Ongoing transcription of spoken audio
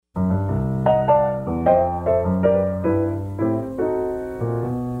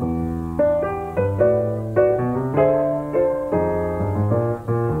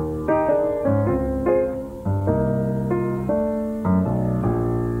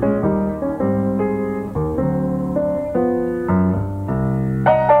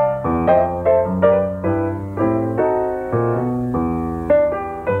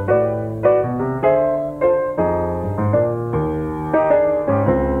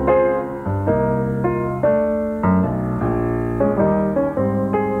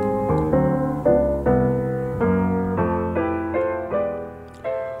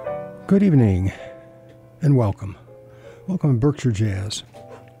Good evening and welcome. Welcome to Berkshire Jazz.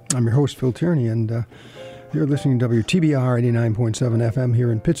 I'm your host, Phil Tierney, and you're listening to WTBR 89.7 FM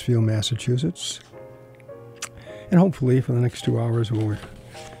here in Pittsfield, Massachusetts. And hopefully for the next 2 hours we'll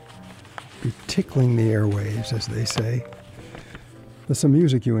be tickling the airwaves, as they say, with some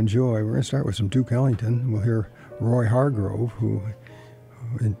music you enjoy. We're going to start with some Duke Ellington. We'll hear Roy Hargrove, who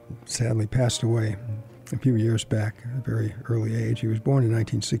sadly passed away a few years back at a very early age. He was born in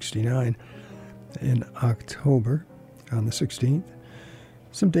 1969 in October, on the 16th.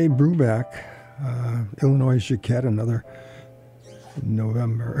 Some Dave Brubeck, Illinois Jacquette, another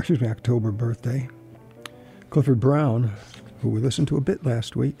October birthday. Clifford Brown, who we listened to a bit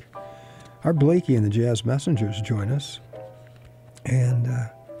last week. Art Blakey and the Jazz Messengers join us. And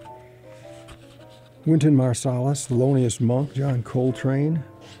Wynton Marsalis, Thelonious Monk, John Coltrane.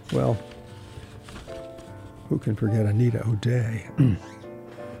 Well, who can forget Anita O'Day?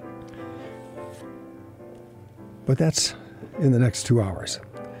 But that's in the next 2 hours.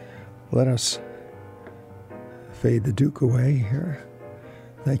 Let us fade the Duke away here.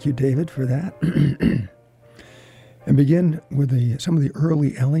 Thank you, David, for that. And begin with some of the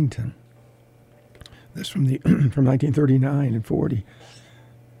early Ellington. This from 1939 and 40,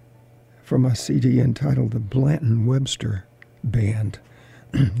 from a CD entitled The Blanton Webster Band.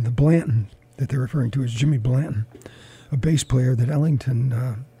 The Blanton that they're referring to is Jimmy Blanton, a bass player that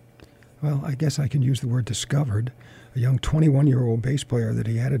Ellington, I guess I can use the word discovered, a young 21-year-old bass player that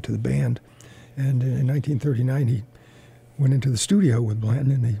he added to the band. And in 1939, he went into the studio with Blanton,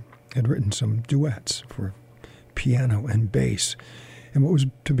 and they had written some duets for piano and bass. And what was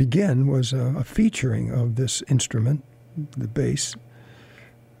to begin was a featuring of this instrument, the bass,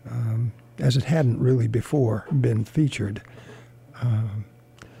 as it hadn't really before been featured.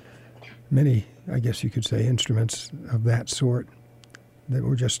 Many, I guess you could say, instruments of that sort that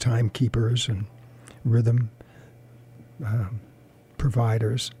were just timekeepers and rhythm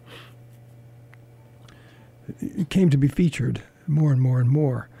providers. It came to be featured more and more and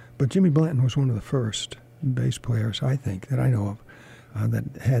more. But Jimmy Blanton was one of the first bass players, I think, that I know of, that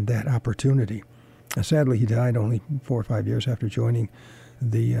had that opportunity. Sadly, he died only 4 or 5 years after joining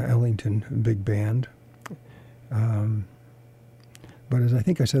the Ellington Big Band. But as I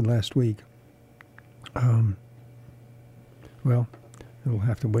think I said last week, we'll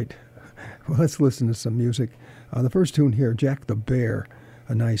have to wait. Well, let's listen to some music. The first tune here, Jack the Bear,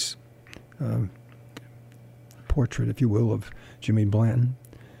 a nice portrait, if you will, of Jimmy Blanton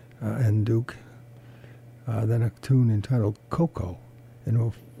and Duke. Then a tune entitled Coco, and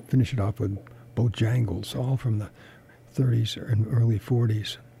we'll finish it off with Bojangles, all from the 30s and early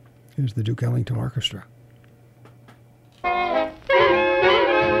 40s. Here's the Duke Ellington Orchestra.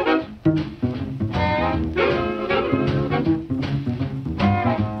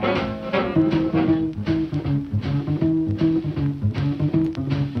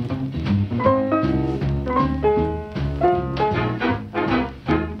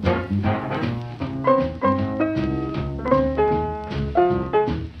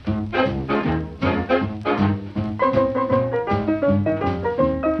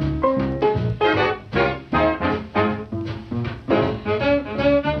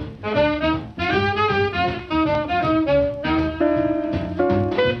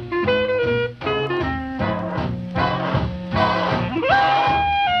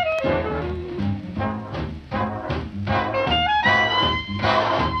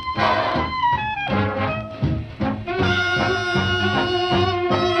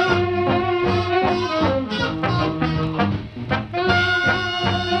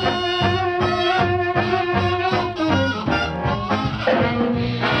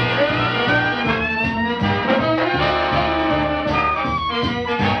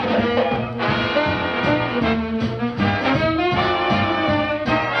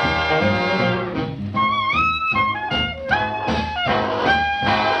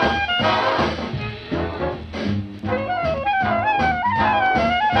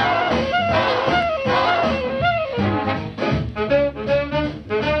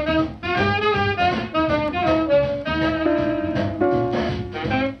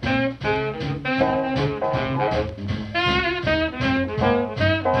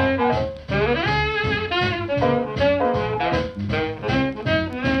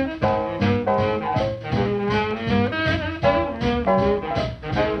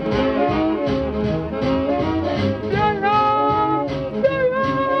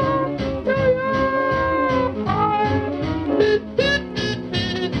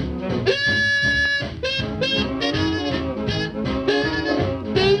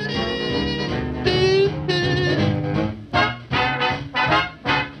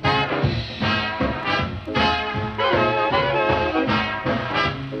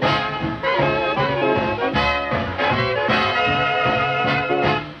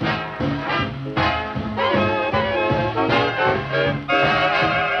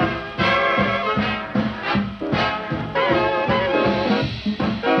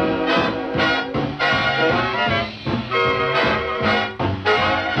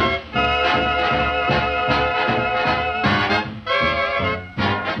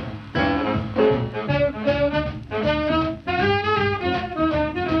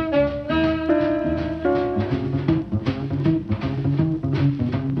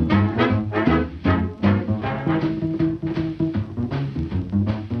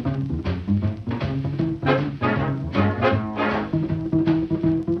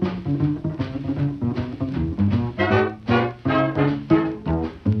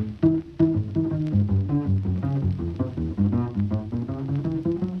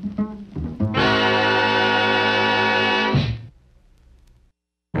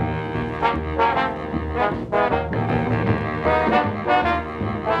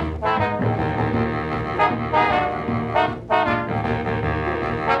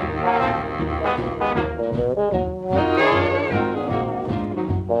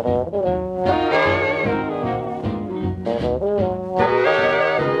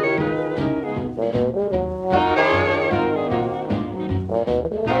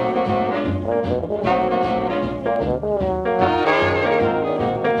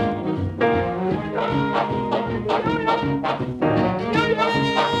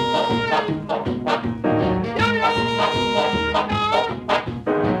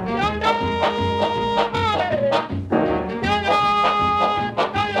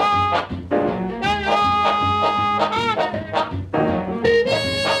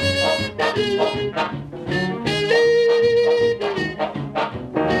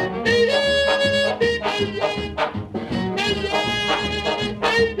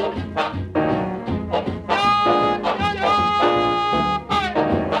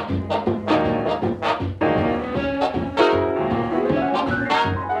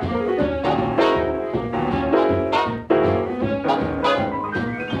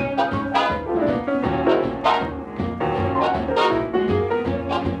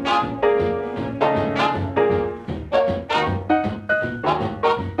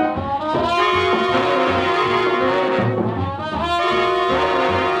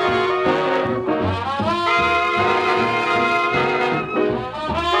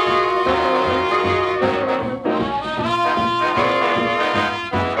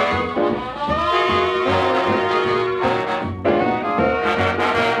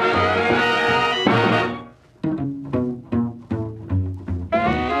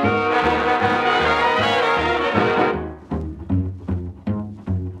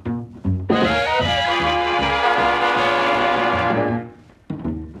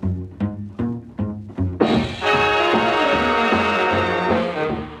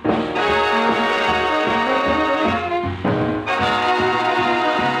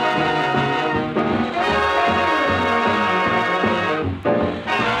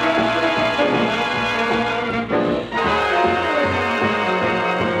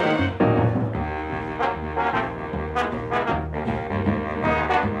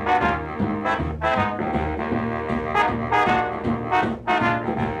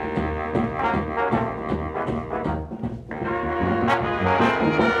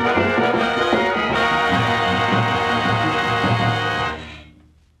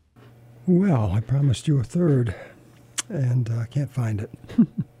 Well, I promised you a third, and I can't find it.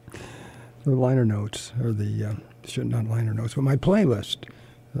 The liner notes, or not liner notes, but my playlist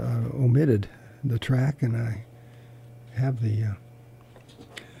omitted the track, and I have the...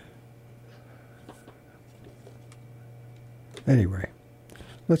 Anyway,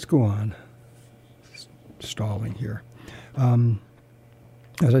 let's go on. Stalling here.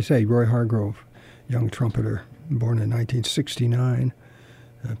 As I say, Roy Hargrove, young trumpeter, born in 1969,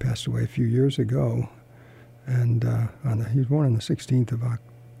 passed away a few years ago, and he was born on the 16th of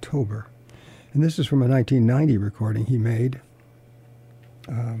October. And this is from a 1990 recording he made,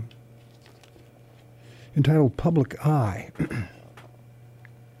 entitled Public Eye.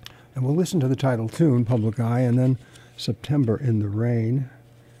 And we'll listen to the title tune, Public Eye, and then September in the Rain.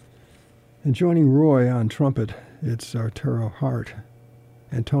 And joining Roy on trumpet, it's Antonio Hart,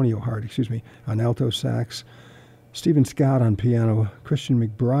 on alto sax, Stephen Scott on piano, Christian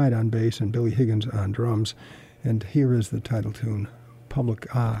McBride on bass, and Billy Higgins on drums. And here is the title tune,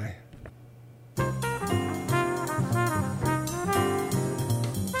 Public Eye.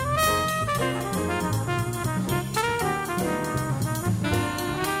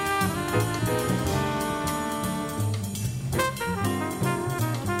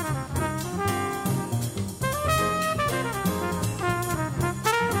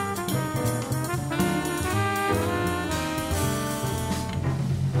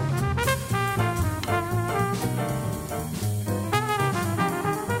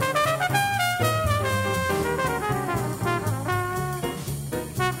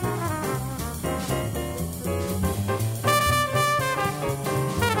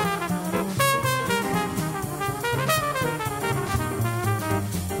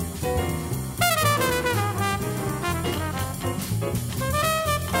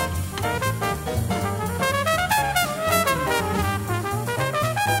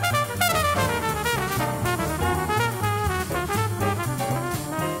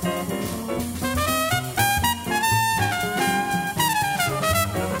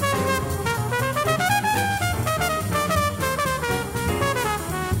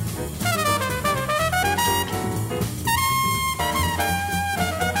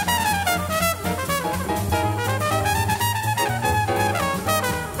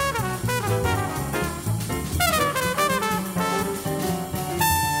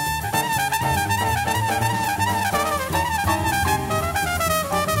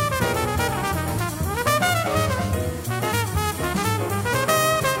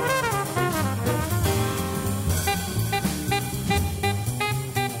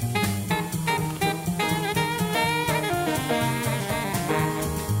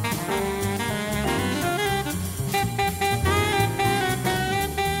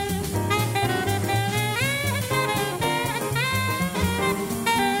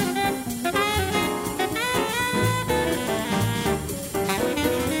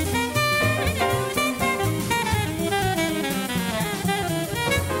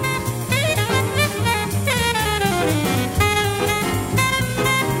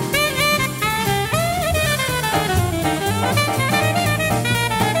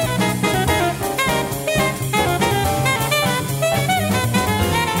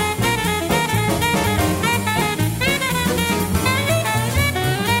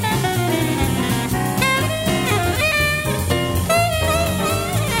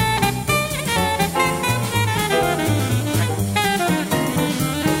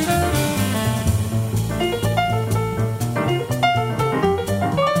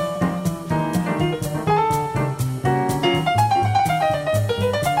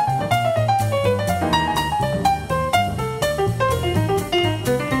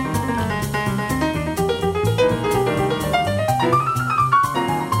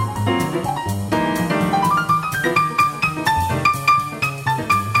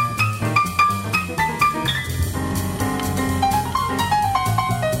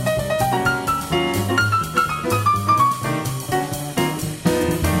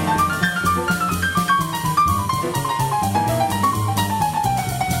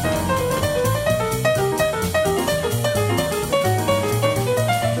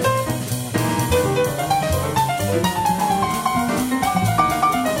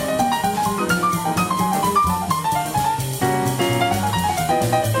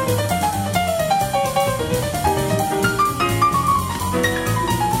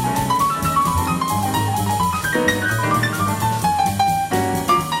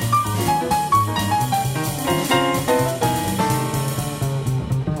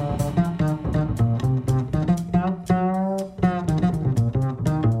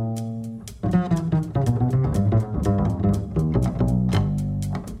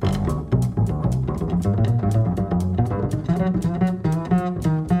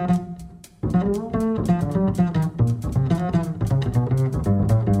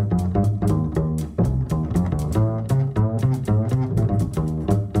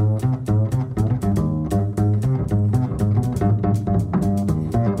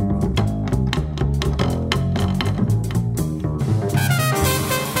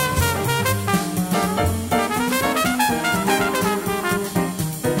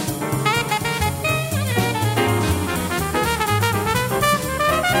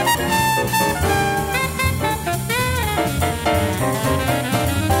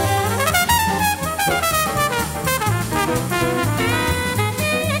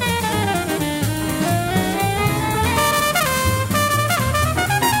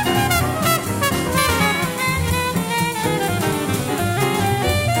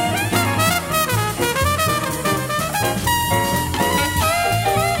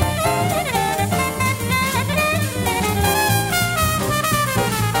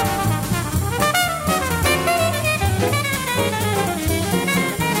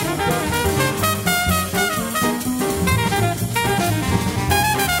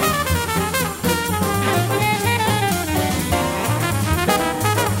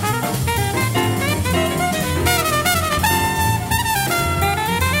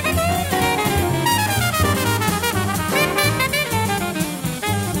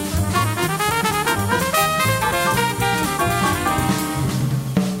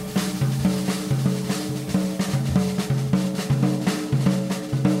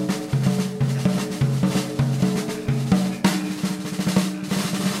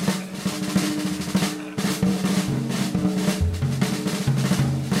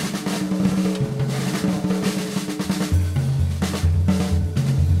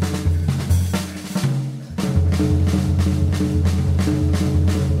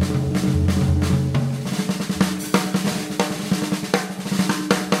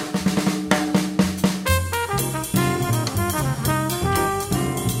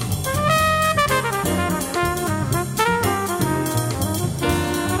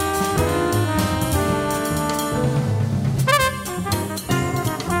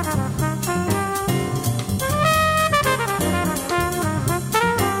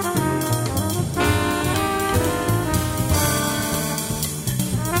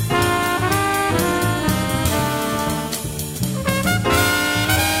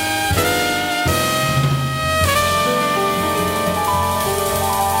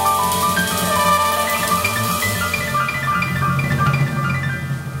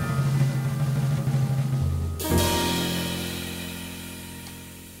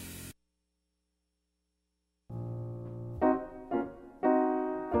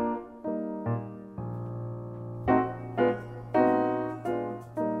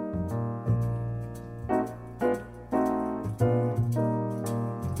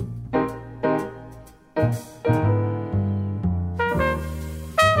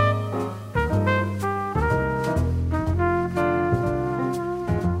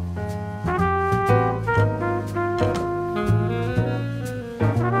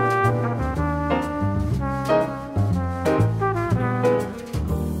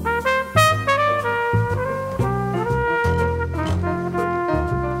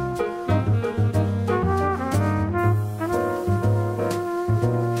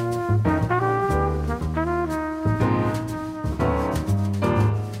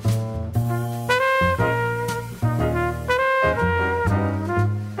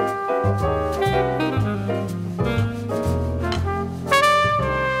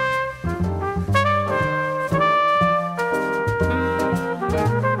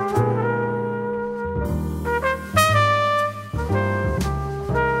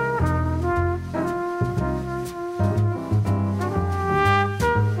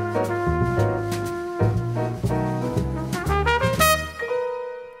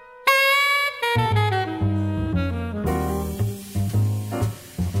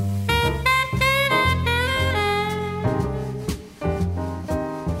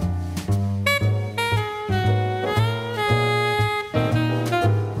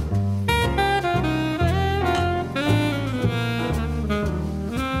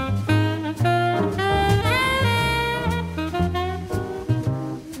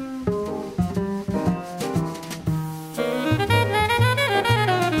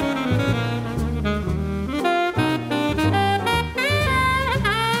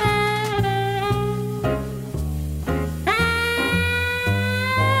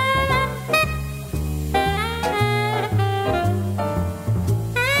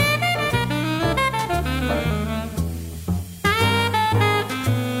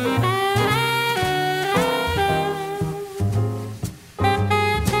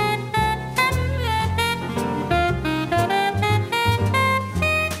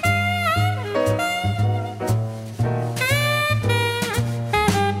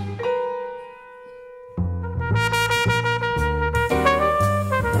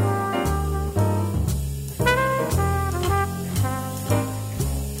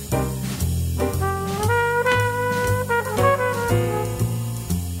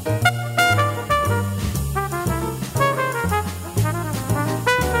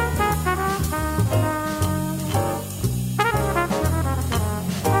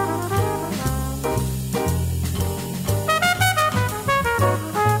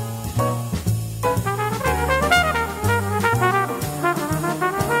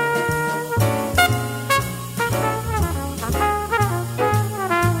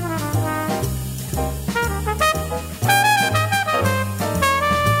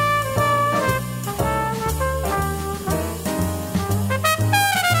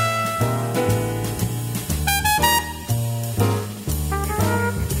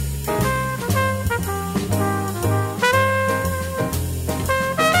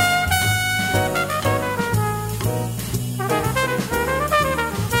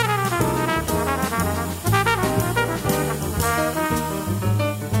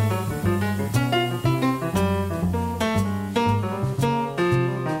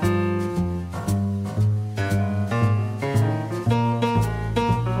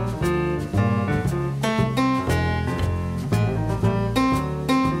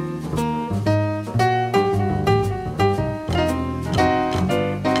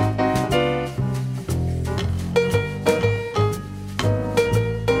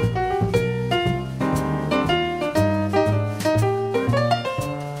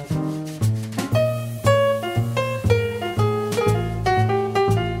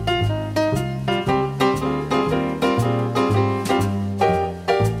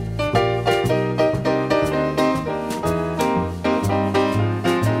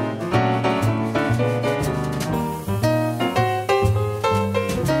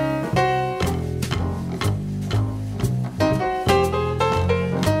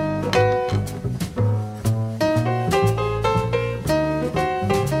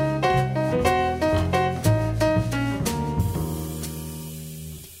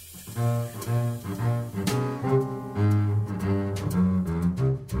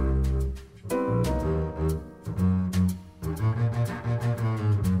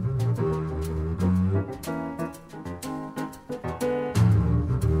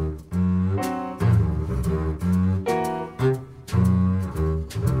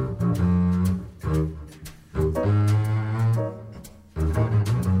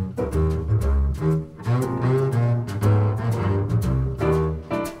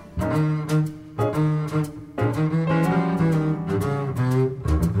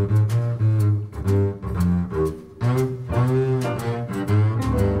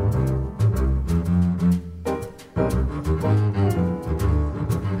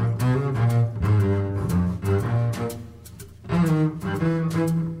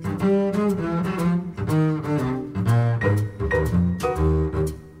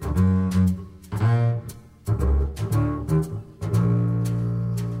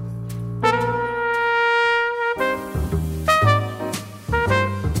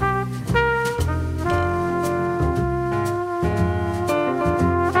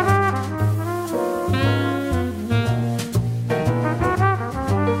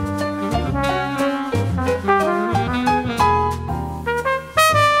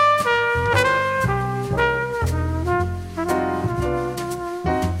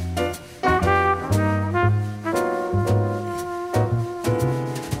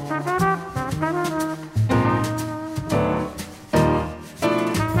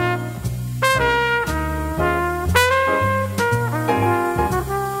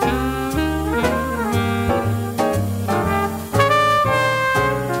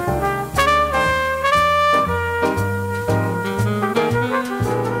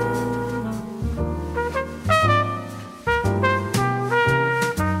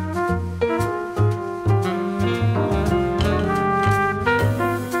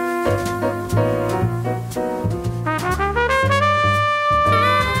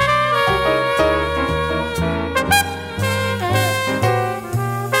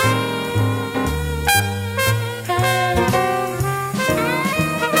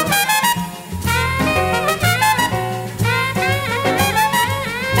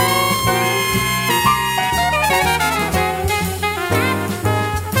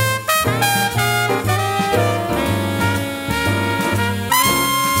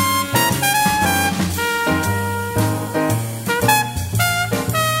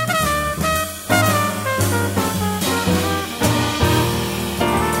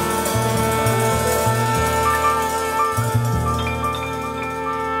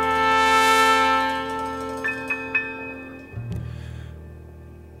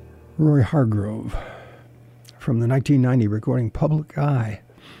 Roy Hargrove from the 1990 recording Public Eye,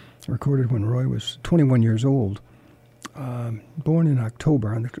 recorded when Roy was 21 years old. Born in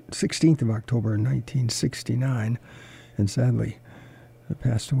October, on the 16th of October in 1969, and sadly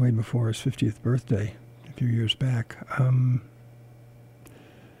passed away before his 50th birthday a few years back.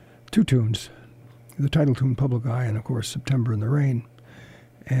 Two tunes, the title tune Public Eye and, of course, September in the Rain.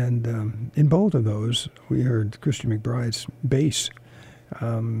 And in both of those, we heard Christian McBride's bass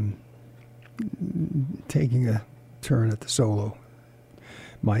taking a turn at the solo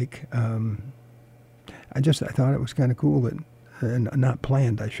mic. I thought it was kind of cool that, and not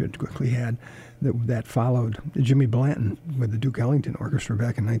planned, I should quickly add, that followed Jimmy Blanton with the Duke Ellington Orchestra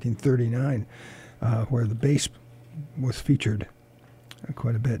back in 1939, where the bass was featured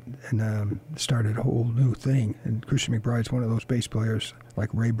quite a bit and started a whole new thing. And Christian McBride's one of those bass players like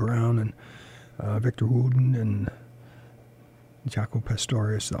Ray Brown and Victor Wooten and Jaco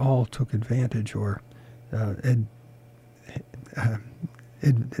Pastorius, all took advantage, or there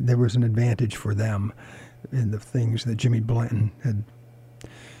was an advantage for them in the things that Jimmy Blanton had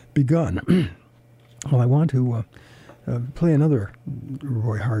begun. Well, I want to play another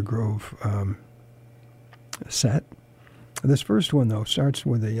Roy Hargrove set. This first one, though, starts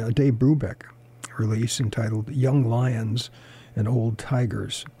with a Dave Brubeck release entitled Young Lions and Old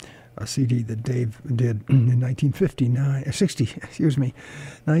Tigers, a CD that Dave did in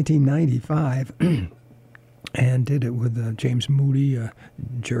 1995, and did it with James Moody,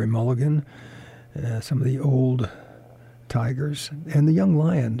 Jerry Mulligan, some of the old Tigers, and the Young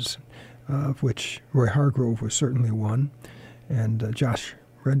Lions, of which Roy Hargrove was certainly one, and Josh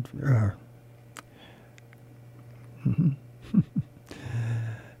Red.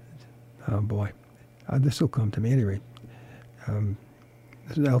 Oh boy, this will come to me anyway.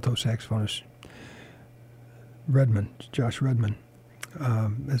 This is alto saxophonist Josh Redman,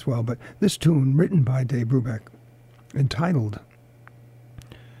 as well. But this tune, written by Dave Brubeck, entitled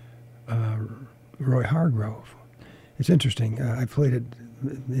Roy Hargrove. It's interesting. I played it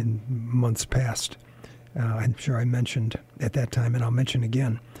in months past. I'm sure I mentioned at that time, and I'll mention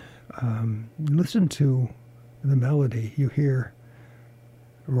again. Listen to the melody. You hear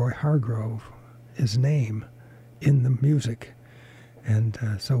Roy Hargrove, his name, in the music. And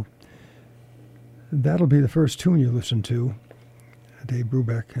so that'll be the first tune you listen to, Dave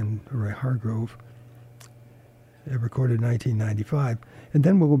Brubeck and Roy Hargrove, recorded in 1995. And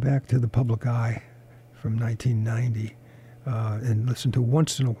then we'll go back to the Public Eye from 1990 and listen to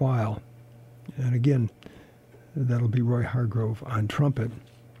Once in a While. And again, that'll be Roy Hargrove on trumpet,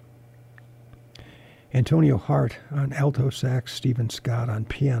 Antonio Hart on alto sax, Stephen Scott on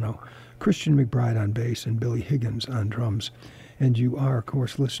piano, Christian McBride on bass, and Billy Higgins on drums. And you are, of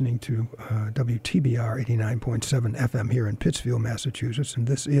course, listening to WTBR 89.7 FM here in Pittsfield, Massachusetts. And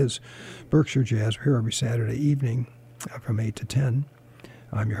this is Berkshire Jazz. We're here every Saturday evening from 8 to 10.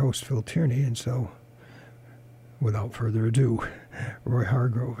 I'm your host, Phil Tierney. And so, without further ado, Roy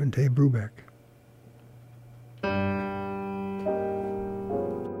Hargrove and Dave Brubeck.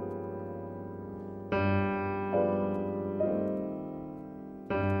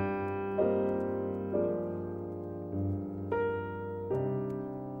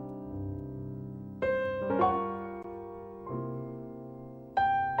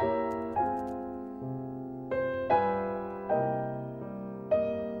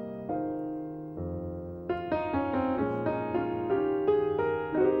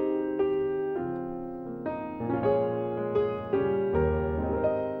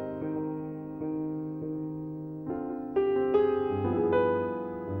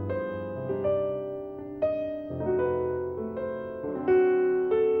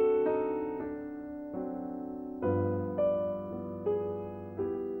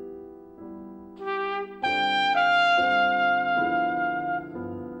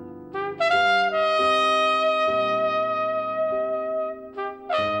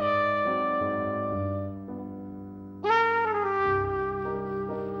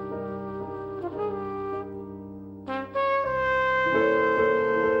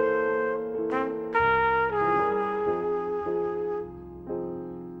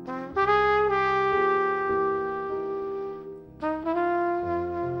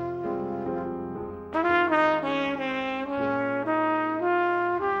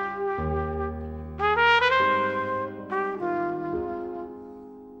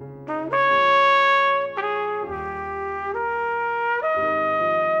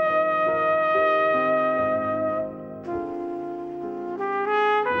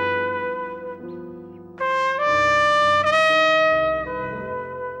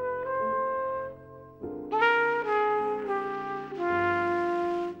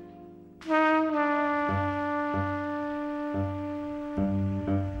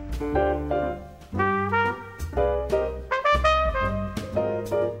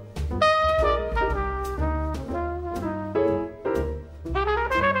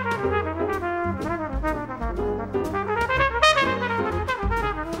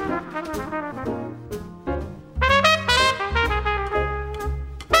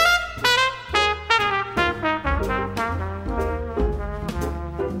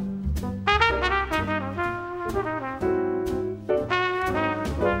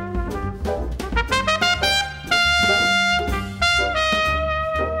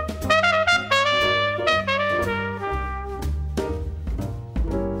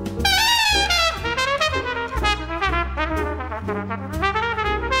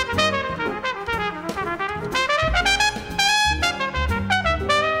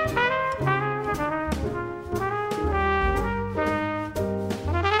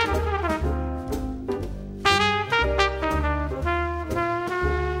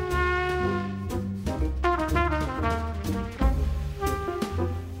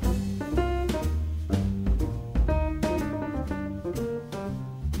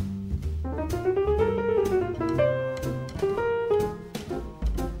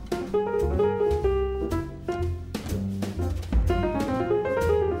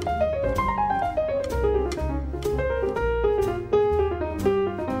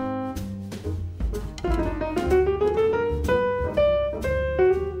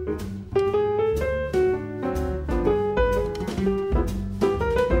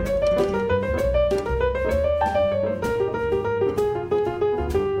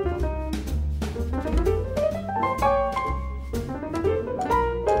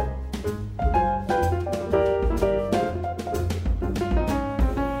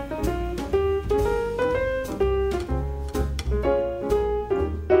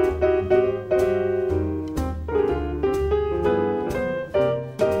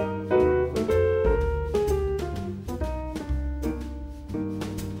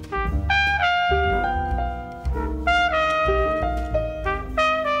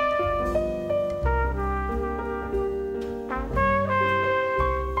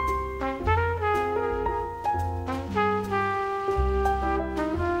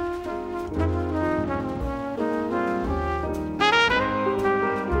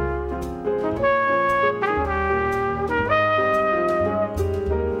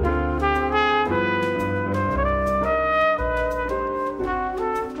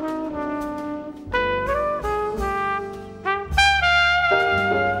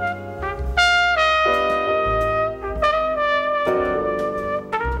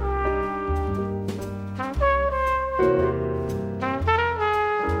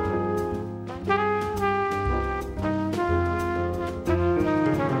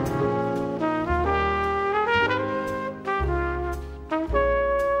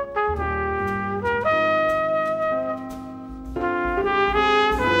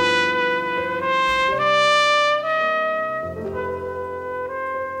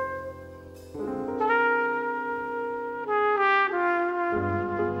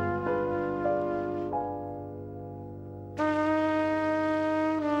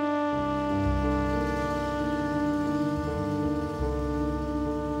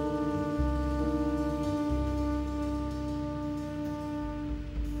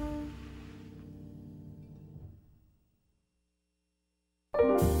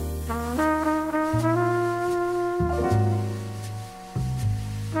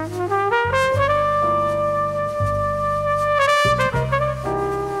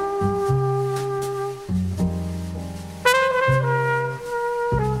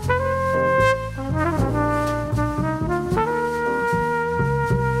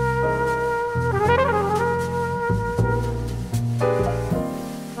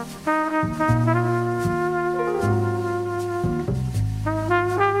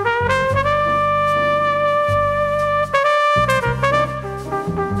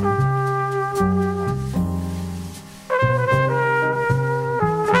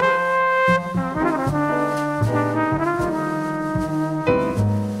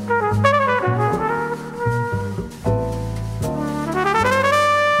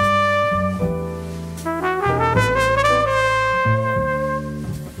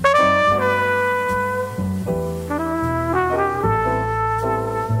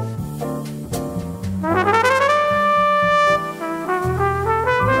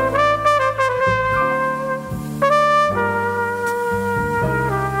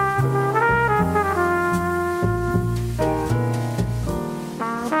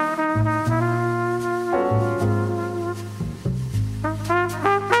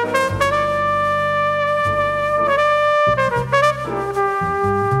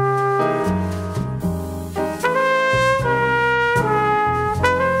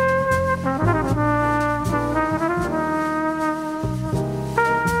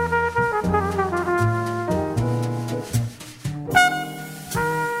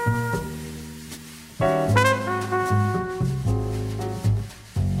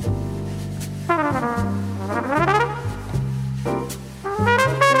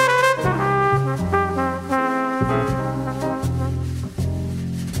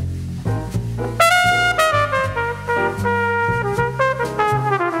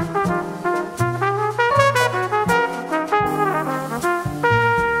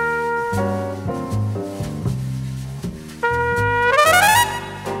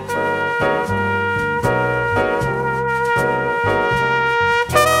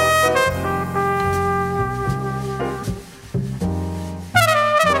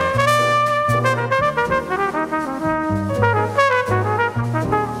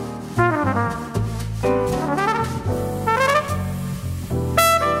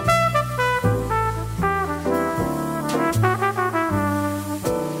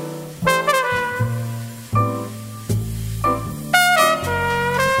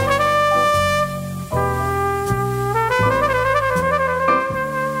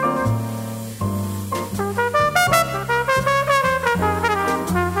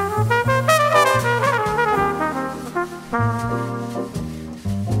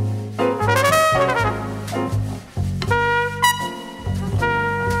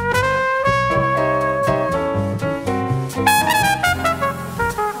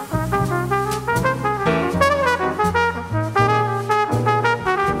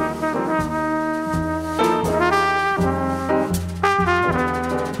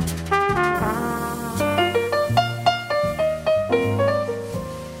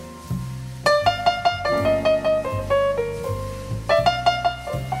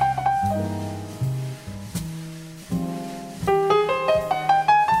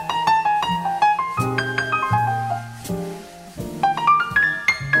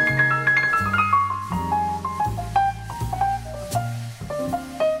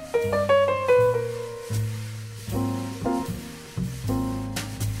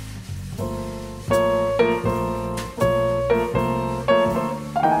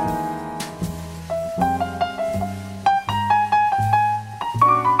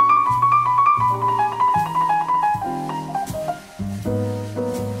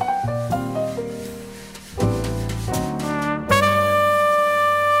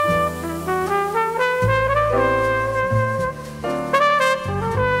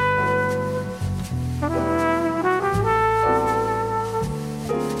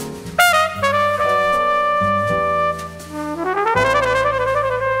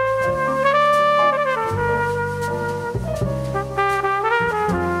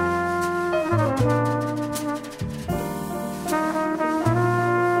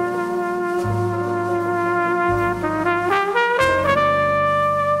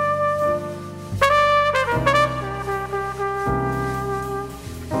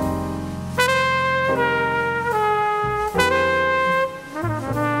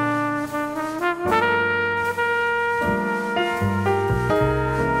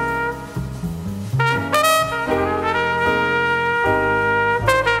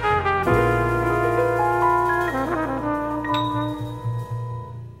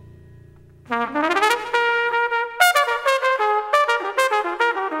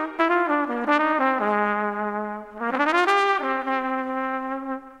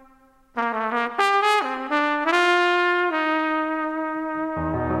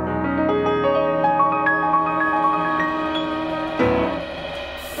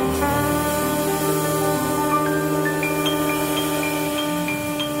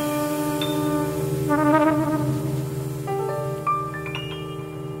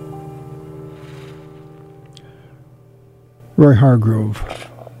 Roy Hargrove,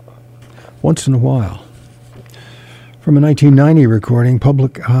 Once in a While. From a 1990 recording,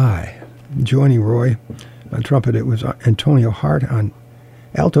 Public Eye. Joining Roy on trumpet, it was Antonio Hart on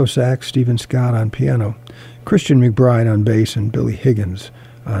alto sax, Stephen Scott on piano, Christian McBride on bass, and Billy Higgins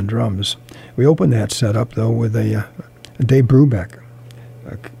on drums. We opened that setup, though, with a Dave Brubeck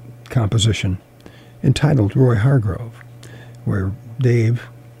composition entitled Roy Hargrove, where Dave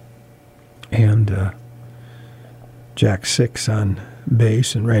and Jack Six on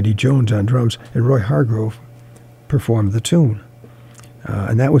bass and Randy Jones on drums, and Roy Hargrove performed the tune.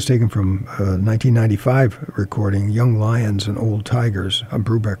 And that was taken from a 1995 recording, Young Lions and Old Tigers, a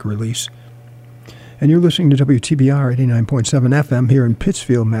Brubeck release. And you're listening to WTBR 89.7 FM here in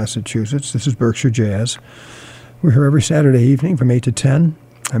Pittsfield, Massachusetts. This is Berkshire Jazz. We're here every Saturday evening from 8 to 10.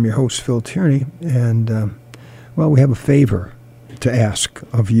 I'm your host, Phil Tierney, and, we have a favor to ask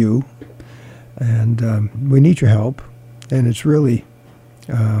of you, and we need your help, and it's really,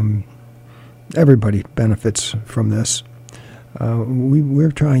 everybody benefits from this.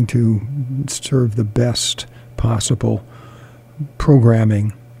 We're trying to serve the best possible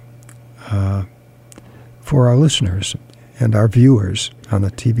programming for our listeners and our viewers on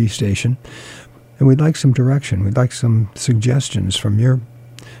the TV station. And we'd like some direction. We'd like some suggestions from your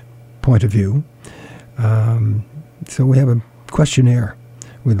point of view. So we have a questionnaire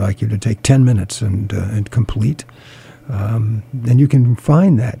we'd like you to take 10 minutes and complete. And you can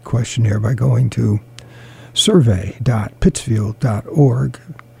find that questionnaire by going to survey.pittsfield.org.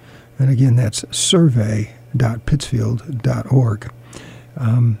 And again, that's survey.pittsfield.org.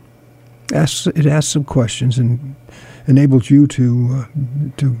 It asks some questions and enables you to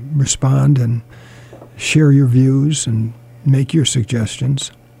respond and share your views and make your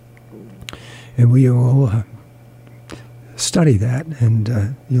suggestions. And we will study that,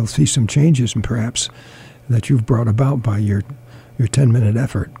 and you'll see some changes, and perhaps that you've brought about by your 10-minute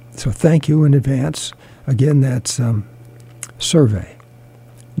effort. So thank you in advance. Again, that's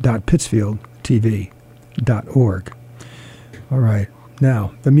survey.pittsfieldtv.org. All right.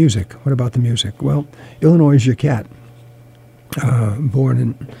 Now, the music. What about the music? Well, Illinois Jacquet, born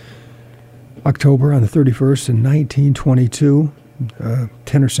in October on the 31st in 1922,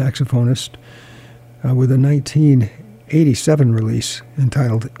 tenor saxophonist, with a 1987 release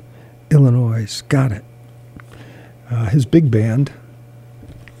entitled Illinois Got It. His big band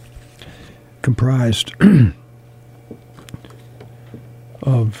comprised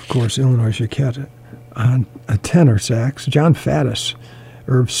of course, Illinois Jacquet on a tenor sax, John Faddis,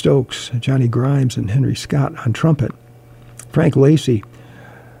 Irv Stokes, Johnny Grimes, and Henry Scott on trumpet, Frank Lacey,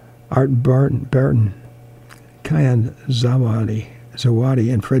 Art Barton, Kyan Zawadi,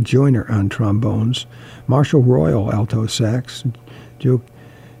 and Fred Joyner on trombones, Marshall Royal alto sax, Joe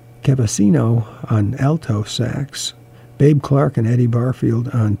Cavacino on alto sax, Babe Clark and Eddie Barfield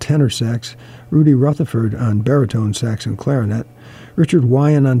on tenor sax, Rudy Rutherford on baritone sax and clarinet, Richard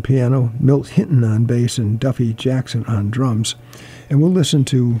Wyan on piano, Milt Hinton on bass, and Duffy Jackson on drums. And we'll listen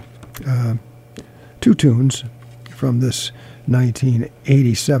to two tunes from this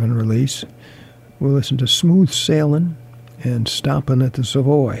 1987 release. We'll listen to Smooth Sailin' and Stompin' at the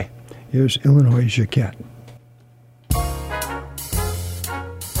Savoy. Here's Illinois Jacquet.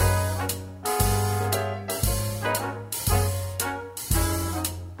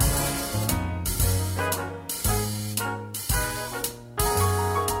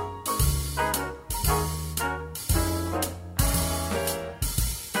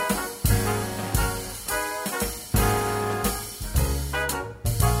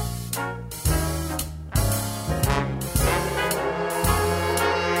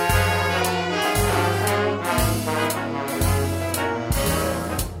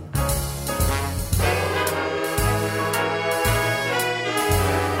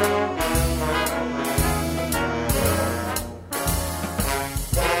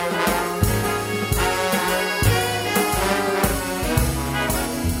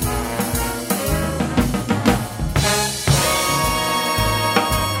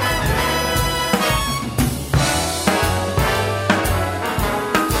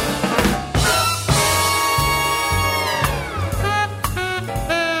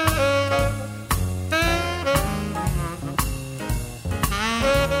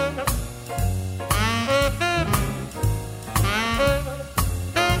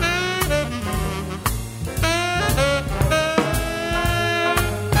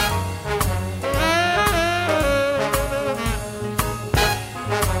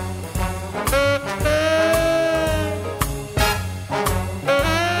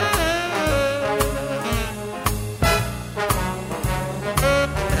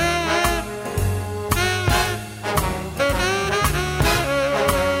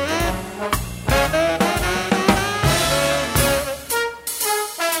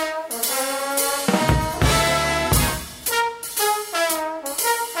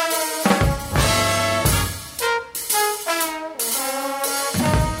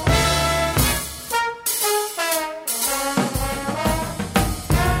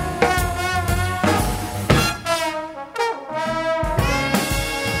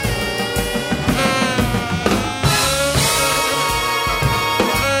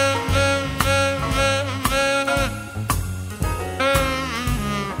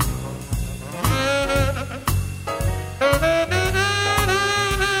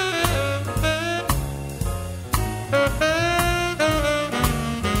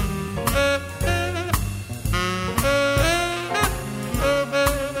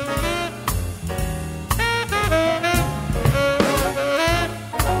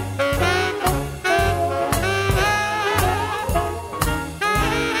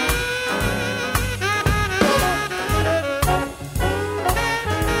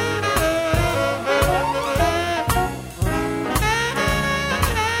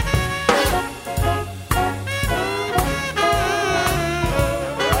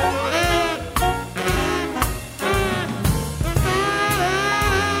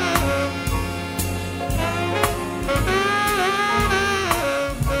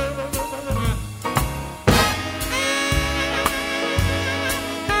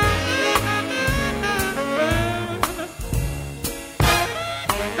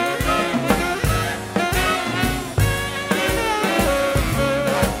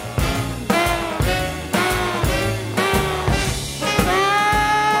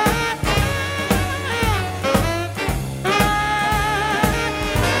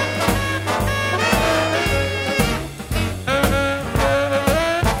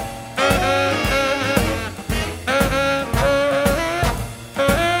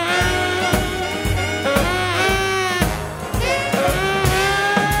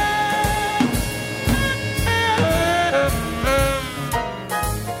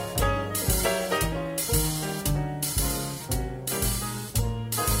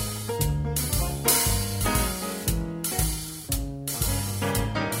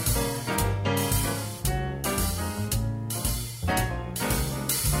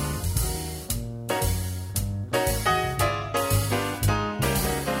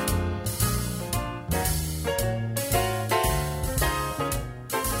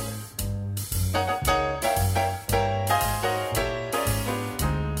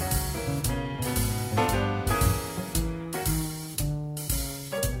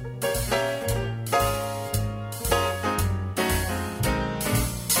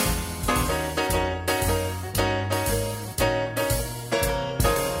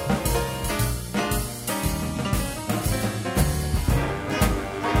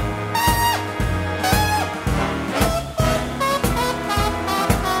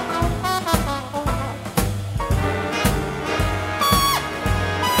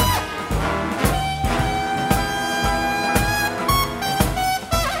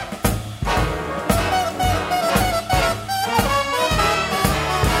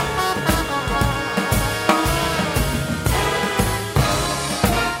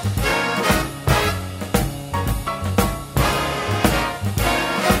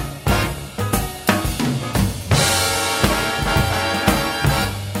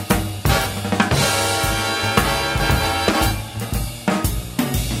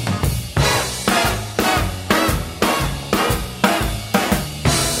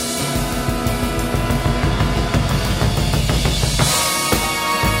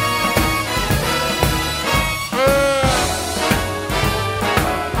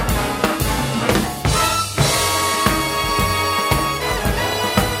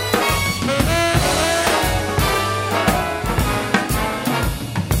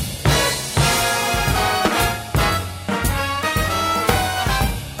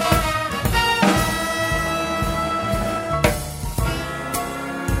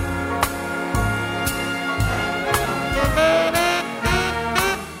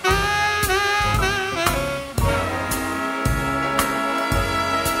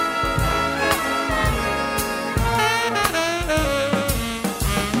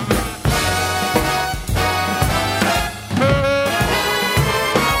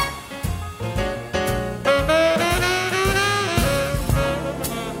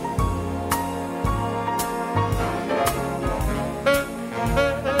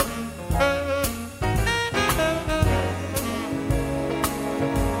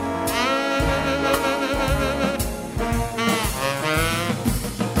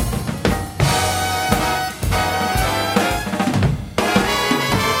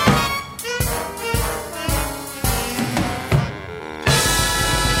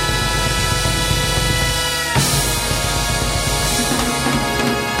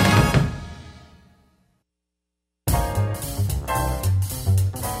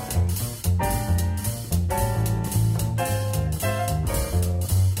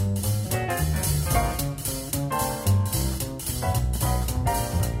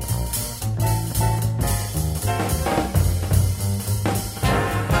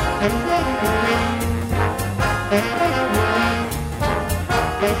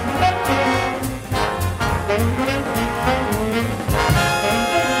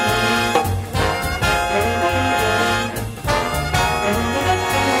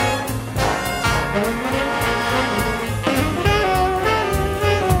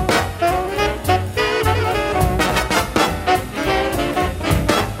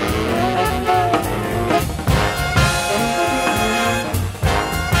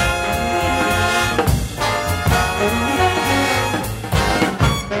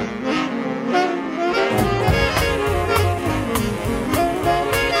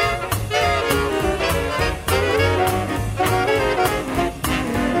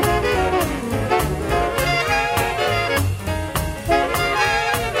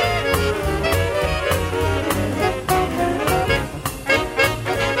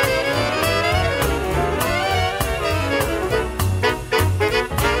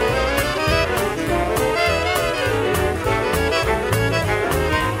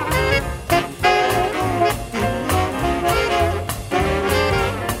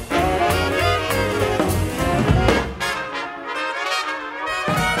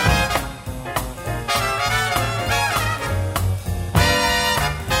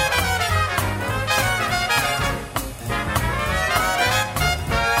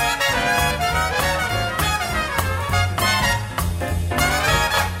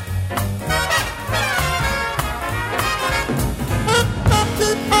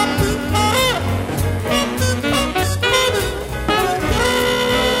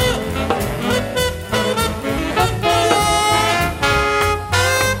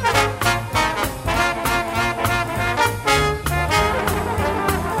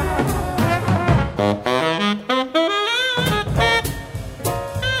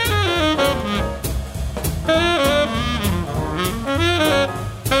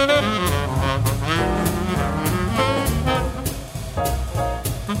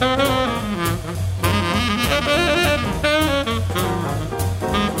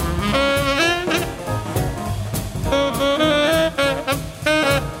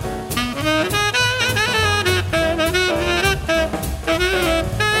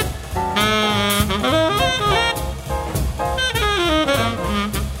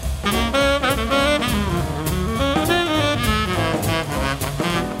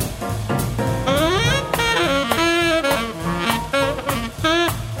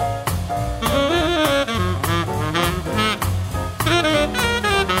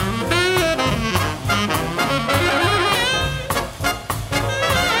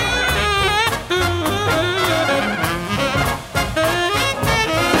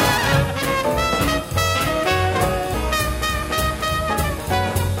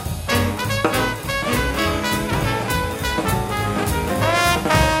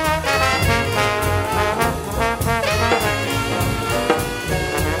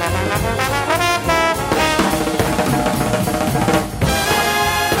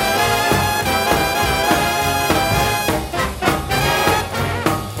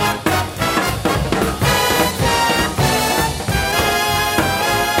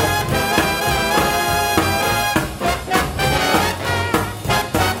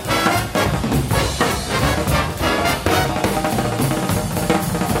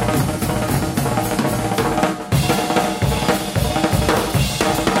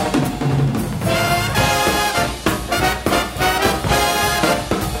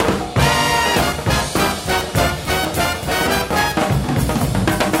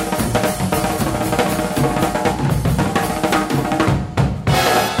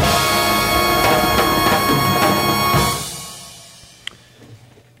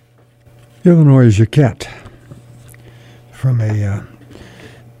 Illinois Jacquet from a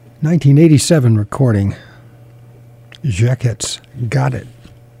 1987 recording, Jacquet's Got It.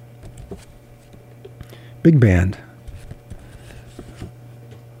 Big band.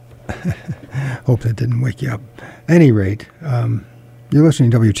 Hope that didn't wake you up. Any rate, you're listening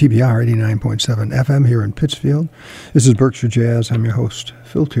to WTBR 89.7 FM here in Pittsfield. This is Berkshire Jazz. I'm your host,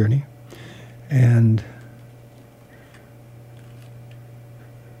 Phil Tierney. And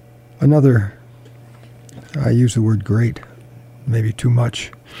another, I use the word great, maybe too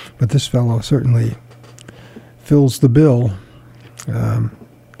much, but this fellow certainly fills the bill.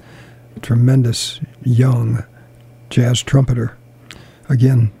 Tremendous young jazz trumpeter.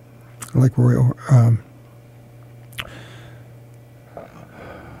 Again, like Roy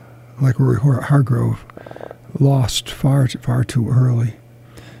Hargrove, lost far too early.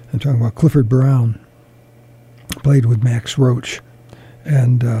 I'm talking about Clifford Brown, played with Max Roach,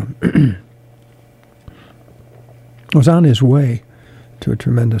 and was on his way to a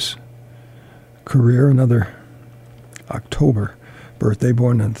tremendous career. Another October birthday,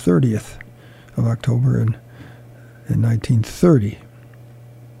 born on 30th of October in 1930.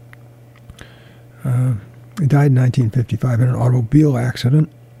 He died in 1955 in an automobile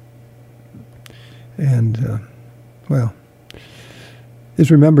accident. And, is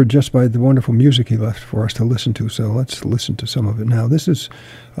remembered just by the wonderful music he left for us to listen to. So let's listen to some of it now. This is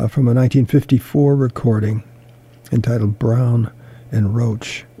from a 1954 recording entitled Brown and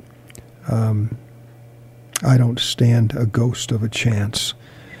Roach. I Don't Stand a Ghost of a Chance.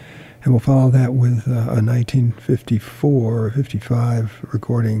 And we'll follow that with a 1954 or 55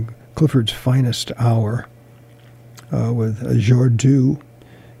 recording, Clifford's Finest Hour, with Jordu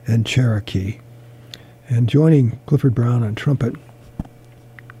and Cherokee. And joining Clifford Brown on trumpet,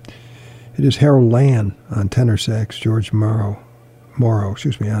 it is Harold Land on tenor sax, George Morrow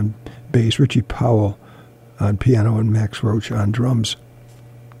on bass, Richie Powell on piano, and Max Roach on drums.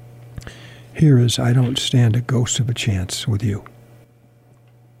 Here is I Don't Stand a Ghost of a Chance with you.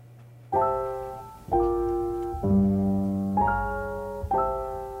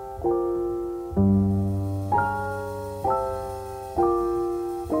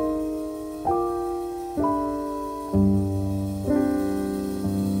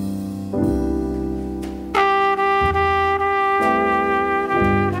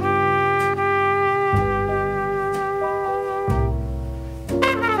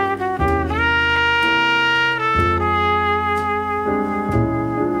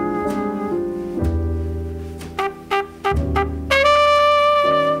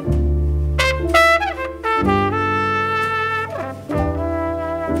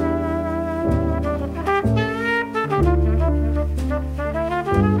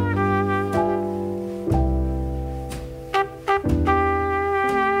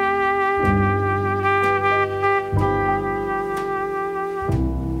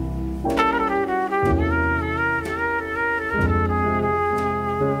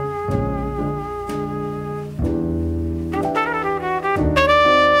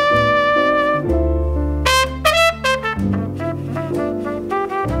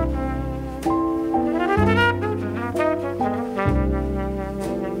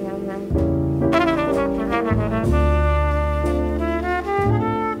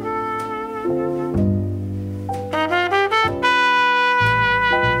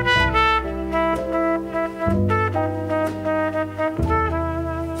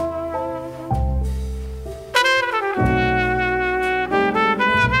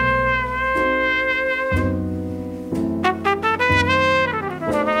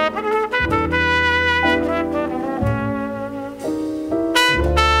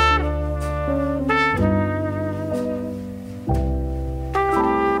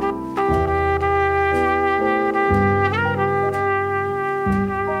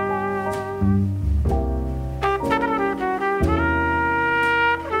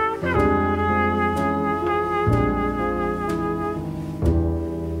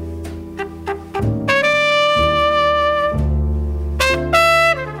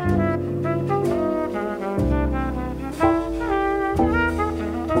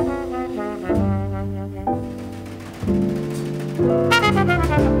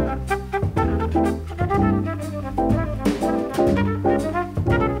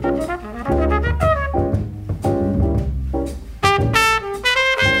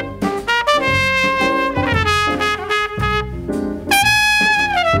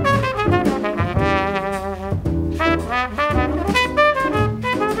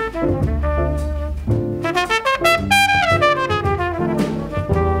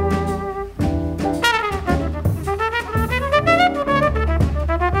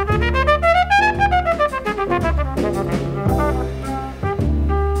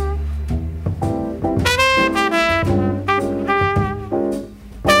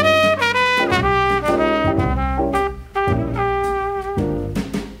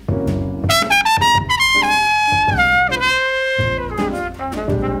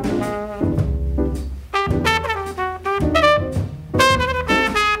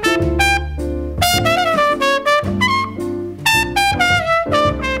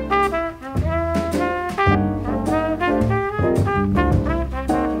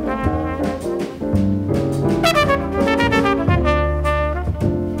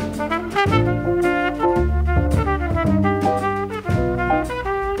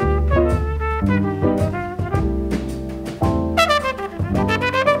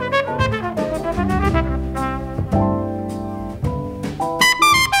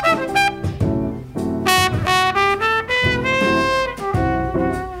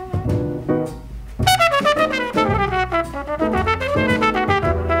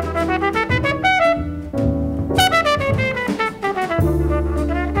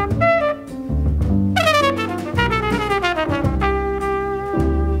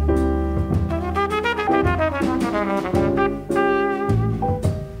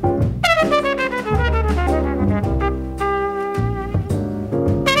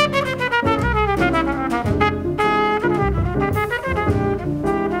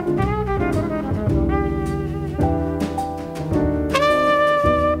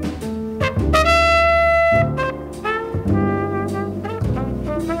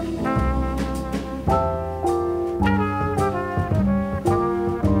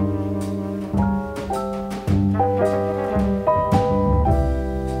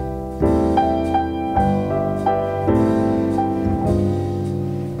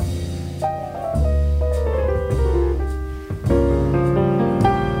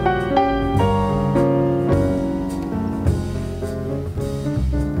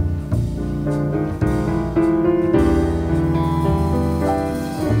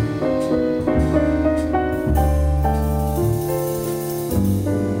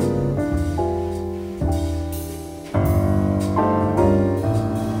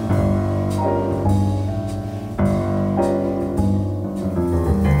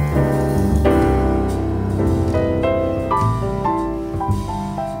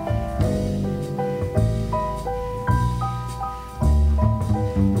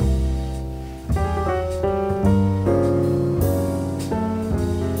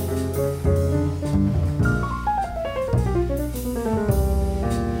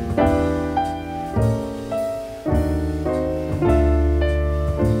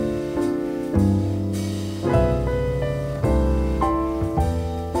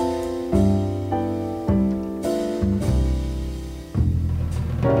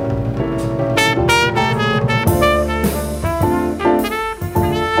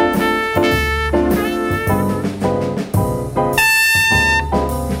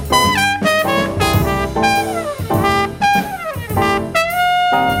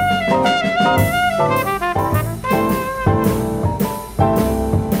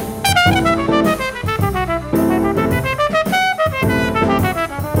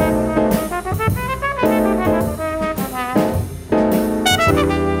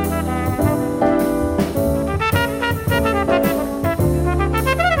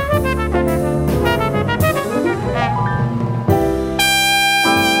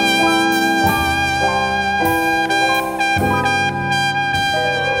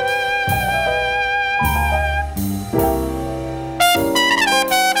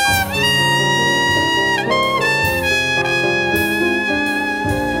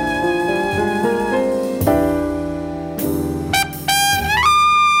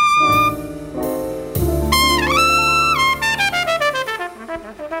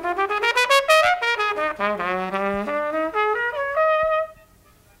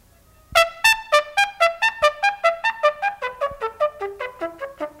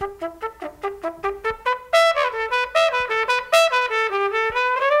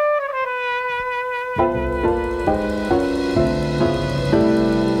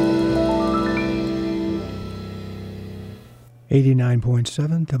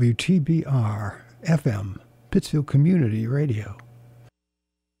 .7 WTBR FM, Pittsfield Community Radio.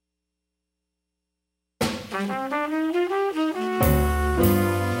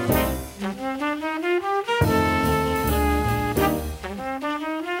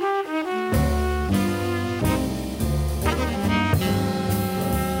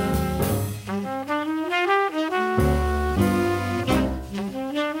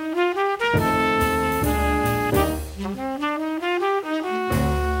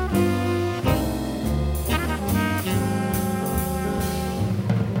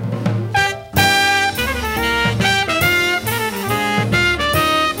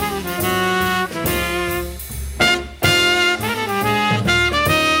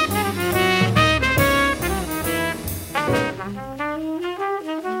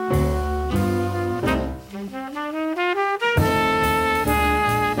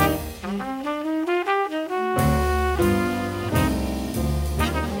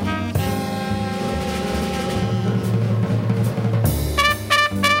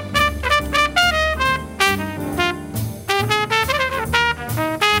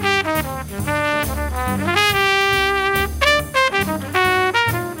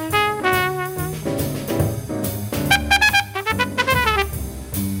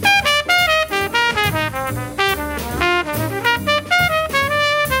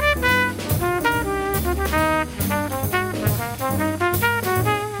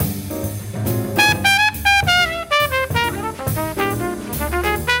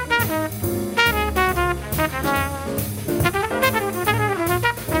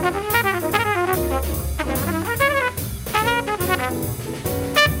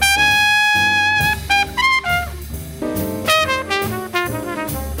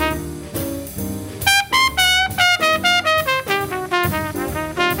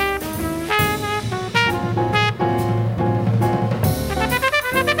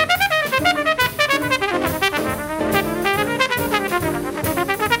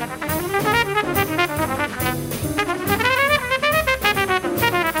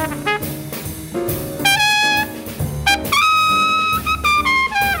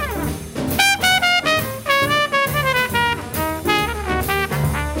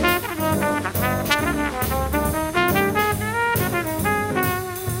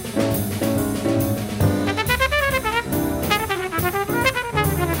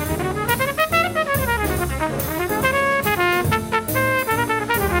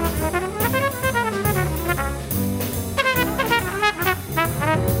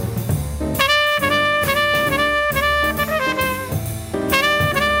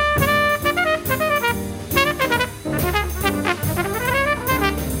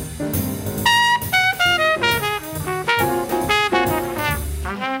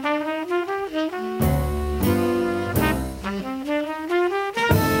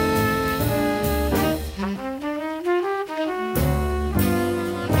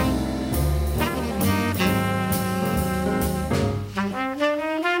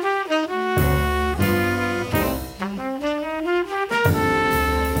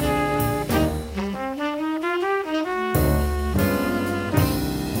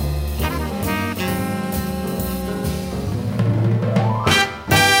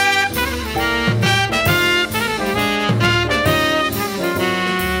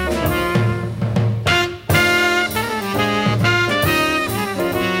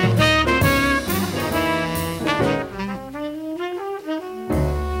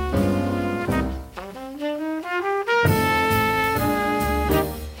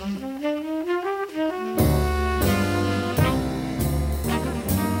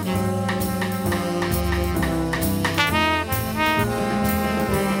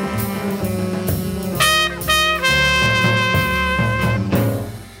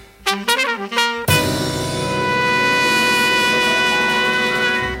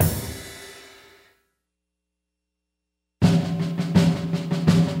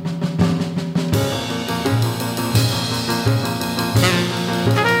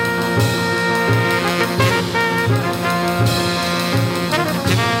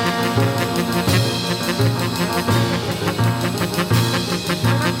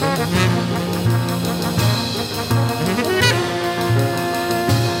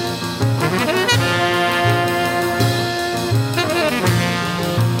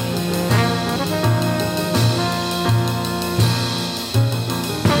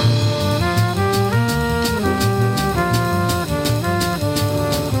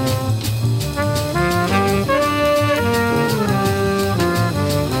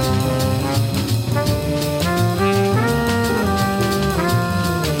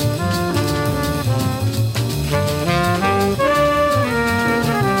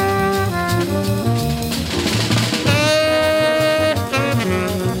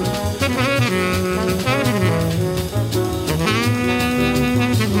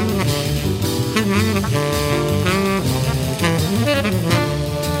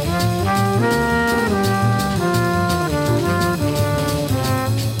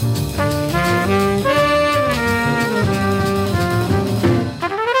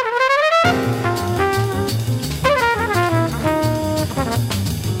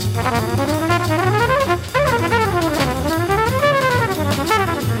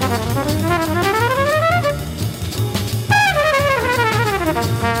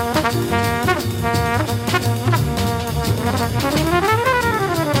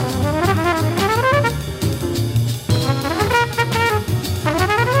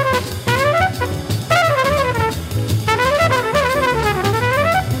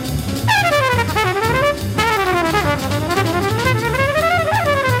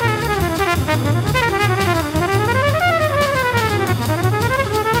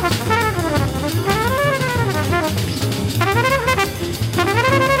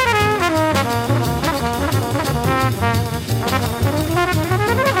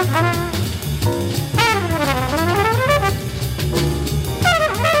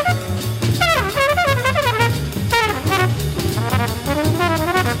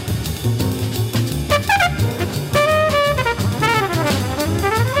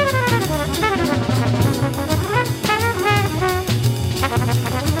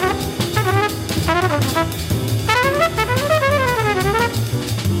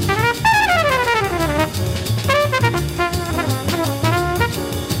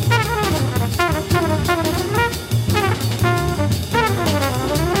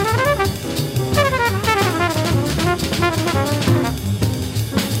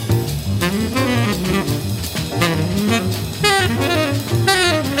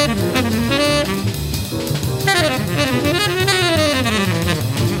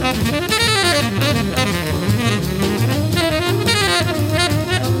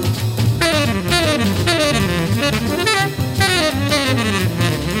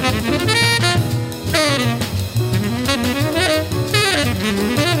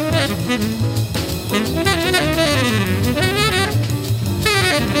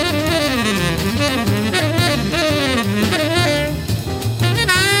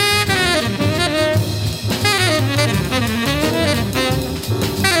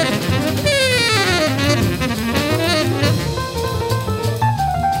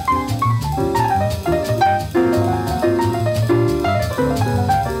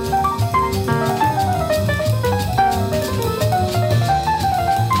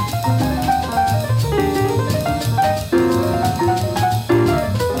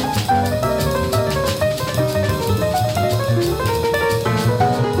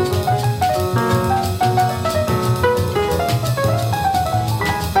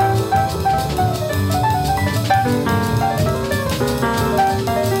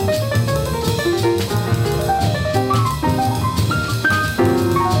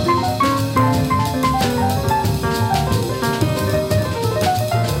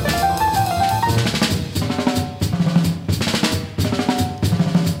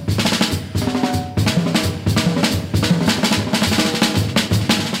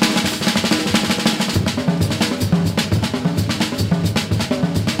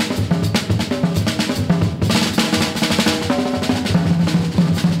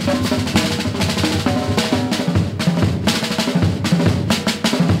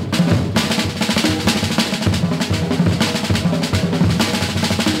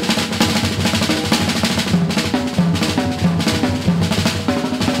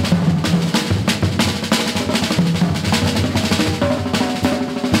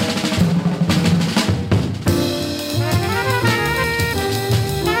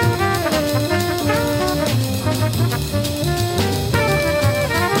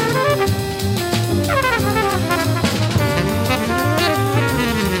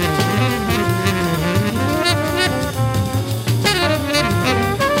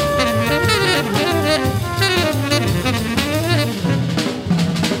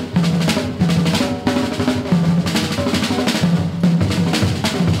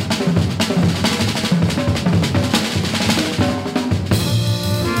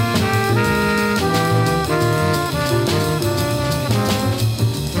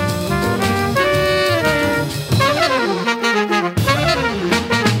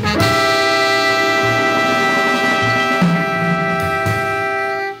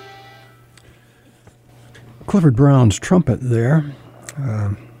 Clifford Brown's trumpet there,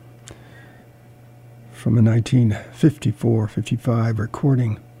 from a 1954-55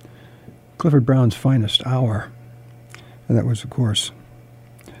 recording, Clifford Brown's Finest Hour. And that was, of course,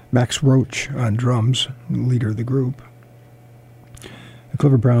 Max Roach on drums, leader of the group.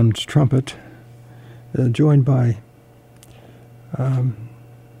 Clifford Brown's trumpet, joined by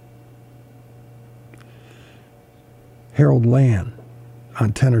Harold Land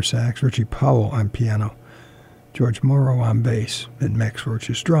on tenor sax, Richie Powell on piano, George Morrow on bass, and Max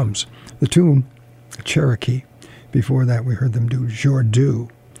Roach's drums. The tune, Cherokee. Before that, we heard them do Jordu.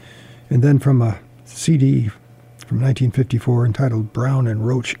 And then from a CD from 1954 entitled Brown and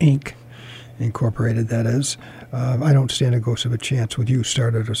Roach Inc., Incorporated, that is, I Don't Stand a Ghost of a Chance with You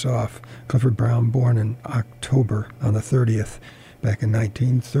started us off. Clifford Brown, born in October on the 30th, back in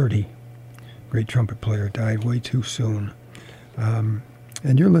 1930. Great trumpet player, died way too soon.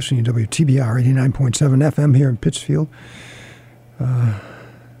 And you're listening to WTBR 89.7 FM here in Pittsfield.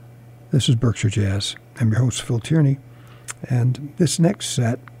 This is Berkshire Jazz. I'm your host, Phil Tierney. And this next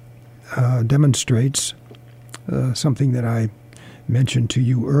set demonstrates something that I mentioned to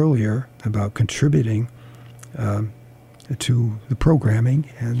you earlier about contributing to the programming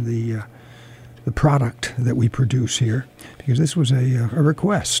and the product that we produce here, because this was a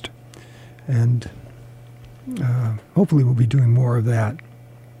request. And hopefully we'll be doing more of that.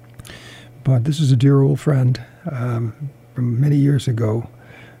 But this is a dear old friend from many years ago.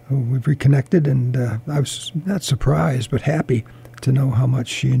 We've reconnected, and I was not surprised, but happy to know how much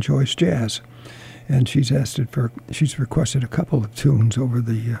she enjoys jazz. And she's requested a couple of tunes over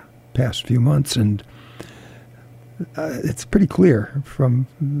the past few months, and it's pretty clear from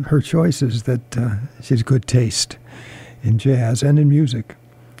her choices that she has good taste in jazz and in music.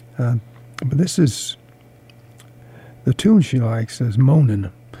 But this is the tune she likes is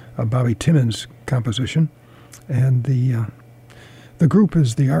 "Moanin'," a Bobby Timmons composition, and the group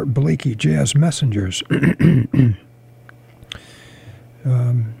is the Art Blakey Jazz Messengers.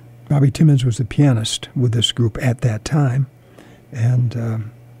 Bobby Timmons was the pianist with this group at that time, and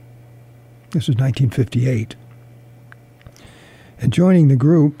this was 1958. And joining the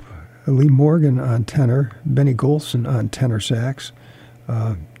group, Lee Morgan on tenor, Benny Golson on tenor sax,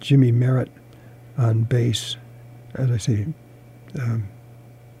 Jimmy Merritt on bass, as I say,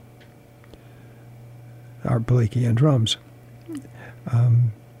 Art Blakey on drums.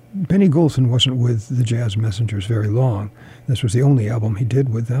 Benny Golson wasn't with the Jazz Messengers very long. This was the only album he did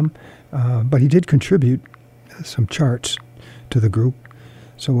with them, but he did contribute some charts to the group.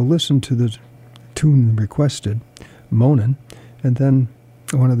 So we'll listen to the tune requested, "Moanin'," and then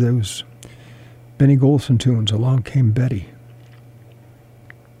one of those Benny Golson tunes, "Along Came Betty."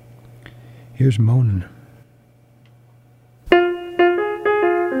 Here's "Moanin'."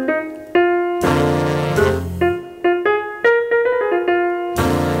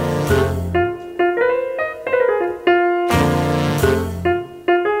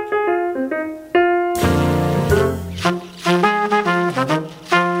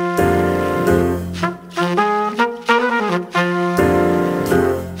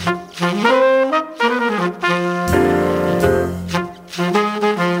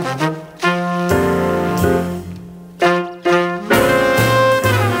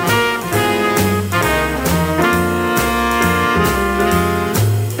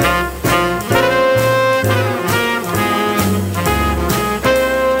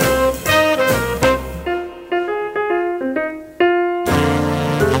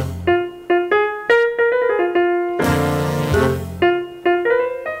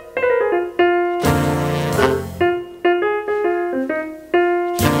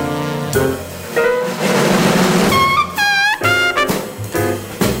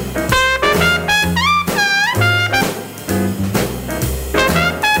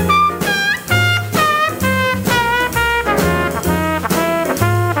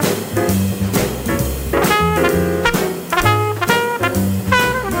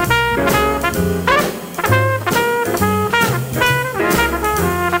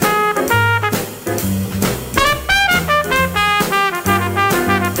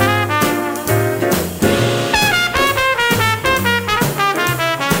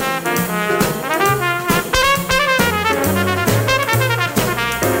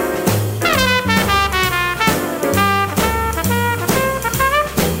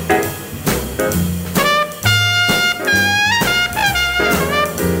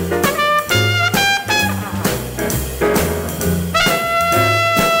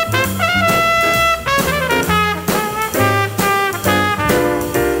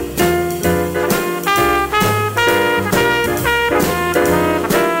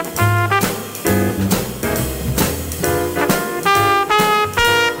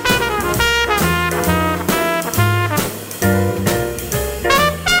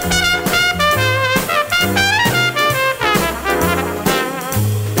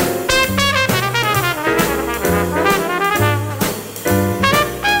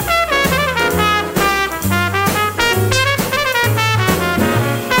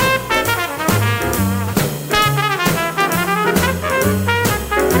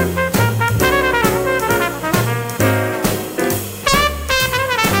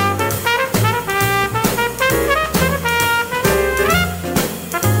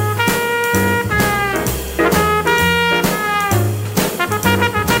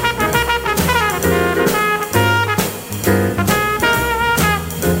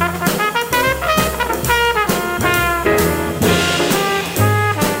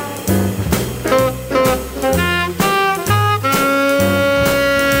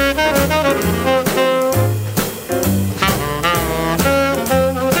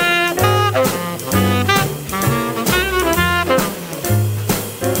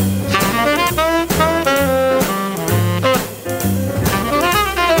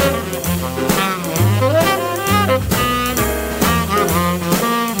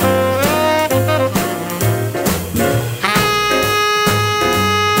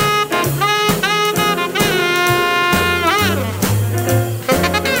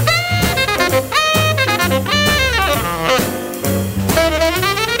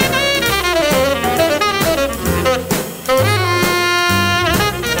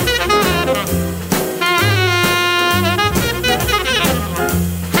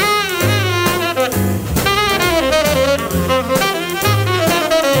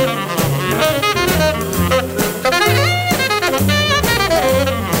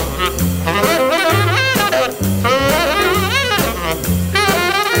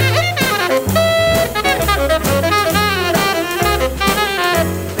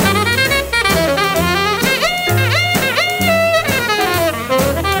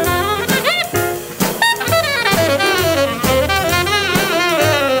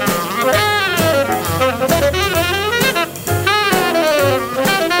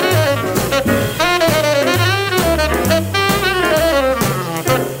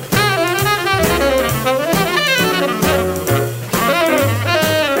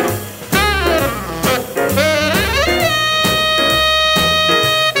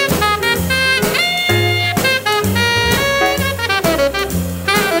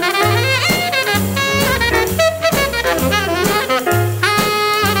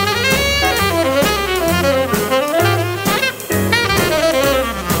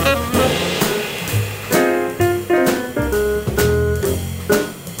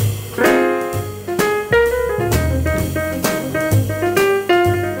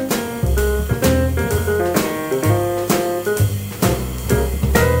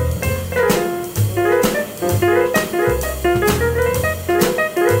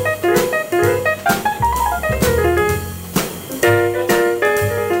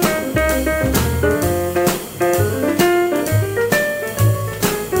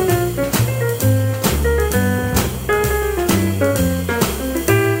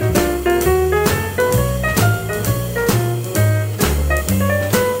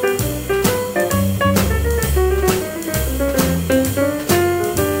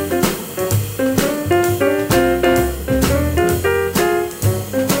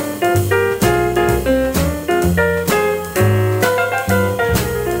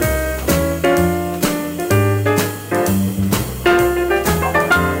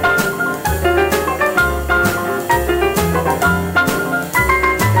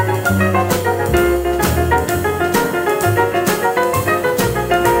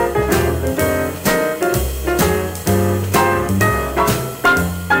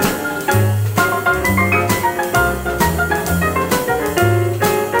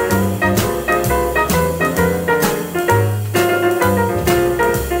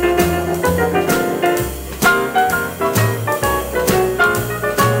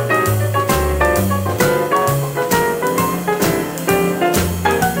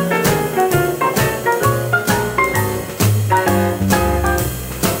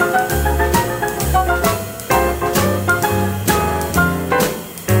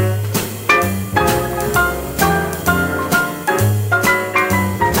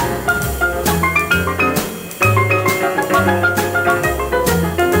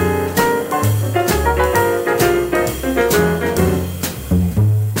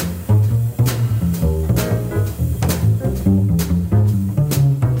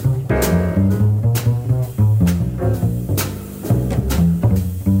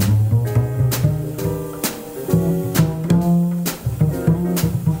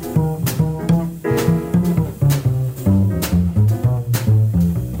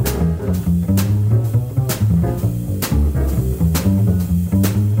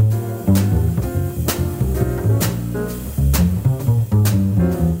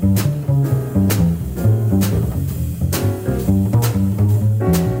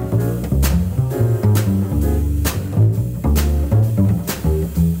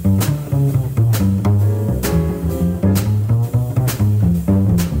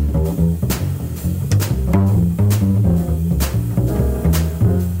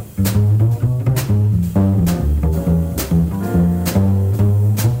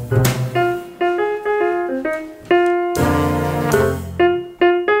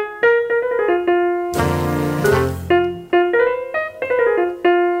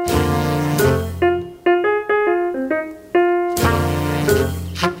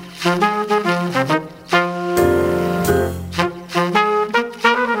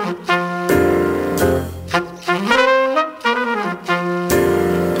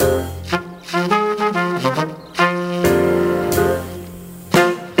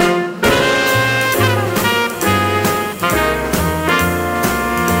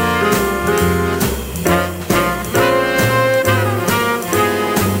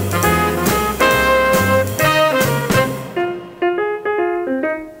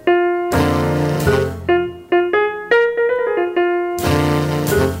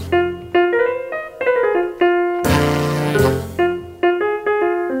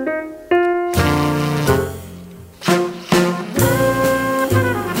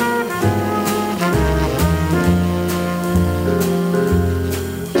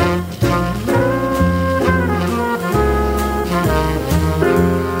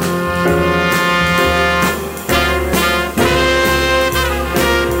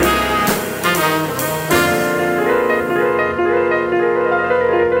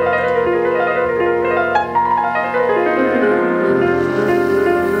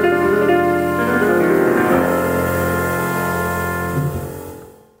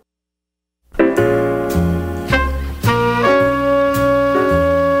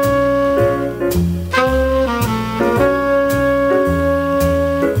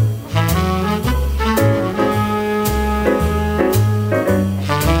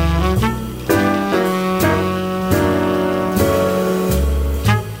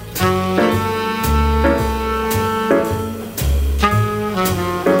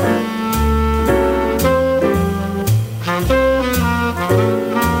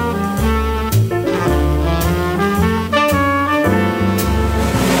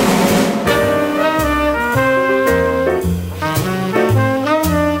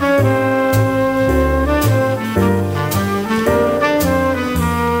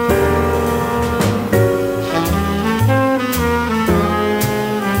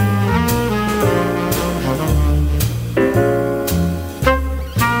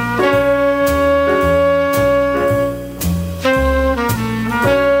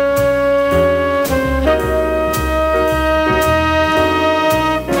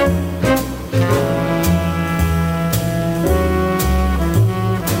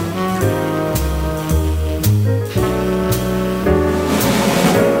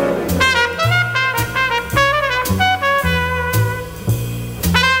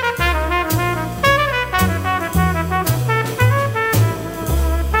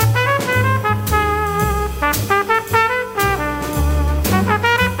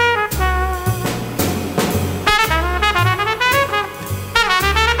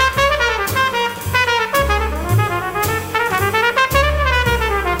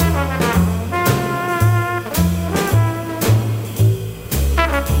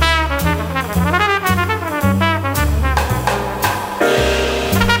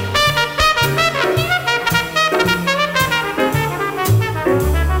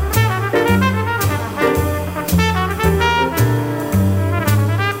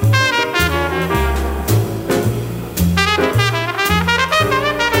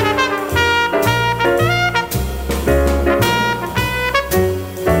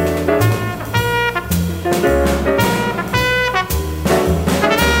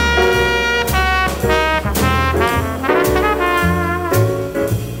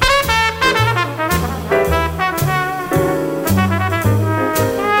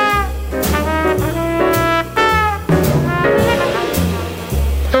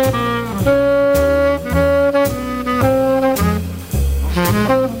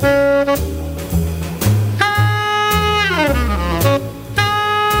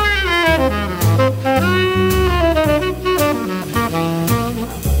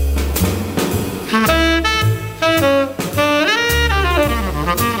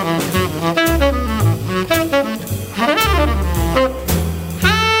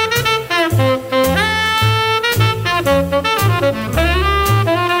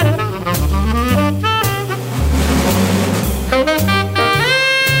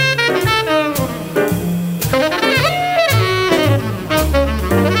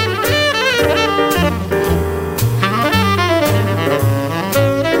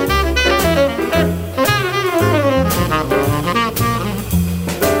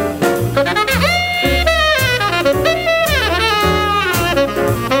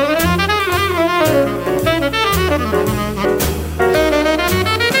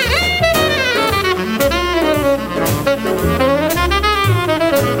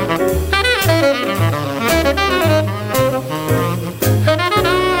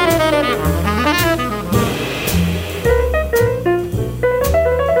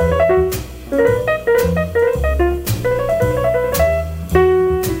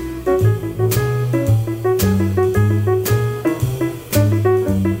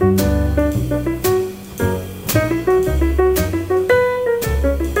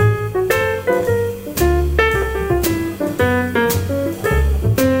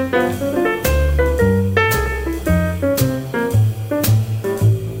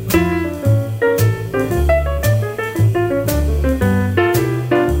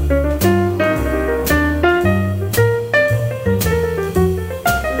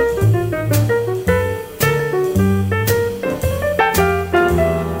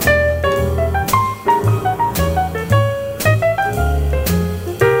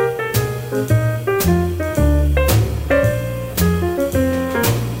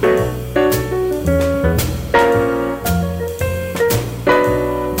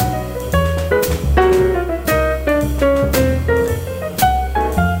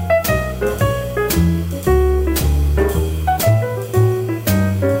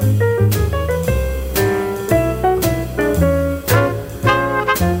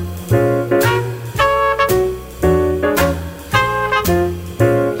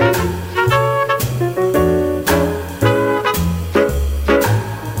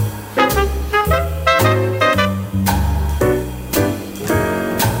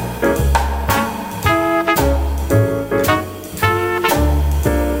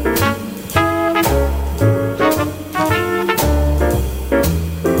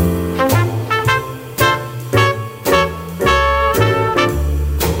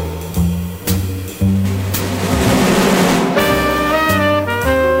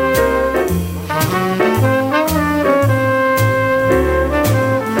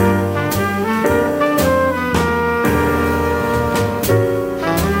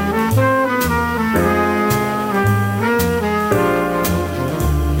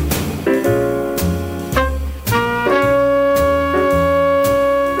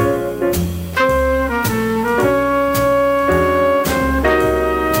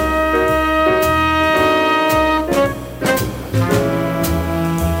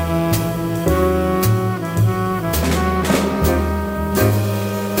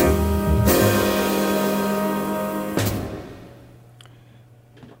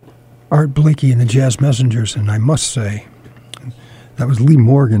 Blakey and the Jazz Messengers, and I must say, that was Lee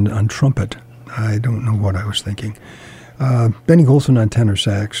Morgan on trumpet. I don't know what I was thinking. Benny Golson on tenor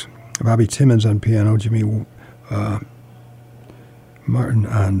sax, Bobby Timmons on piano, Jimmy Martin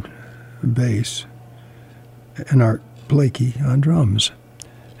on bass, and Art Blakey on drums.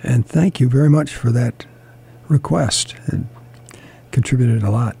 And thank you very much for that request. It contributed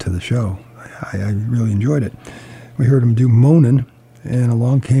a lot to the show. I really enjoyed it. We heard him do Moanin', and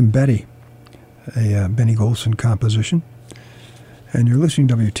Along Came Betty, a Benny Golson composition. And you're listening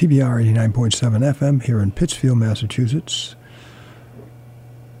to WTBR 89.7 FM here in Pittsfield, Massachusetts.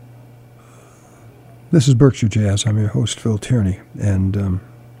 This is Berkshire Jazz. I'm your host, Phil Tierney. And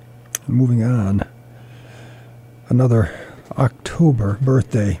moving on, another October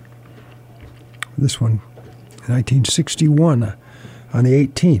birthday. This one, 1961, on the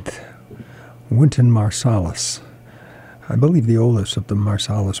 18th, Wynton Marsalis. I believe the oldest of the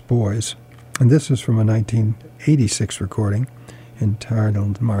Marsalis boys. And this is from a 1986 recording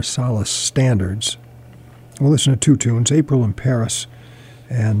entitled Marsalis Standards. We'll listen to two tunes, April in Paris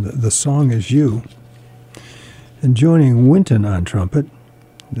and The Song Is You. And joining Wynton on trumpet,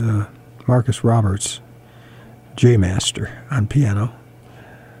 Marcus Roberts, J-Master on piano,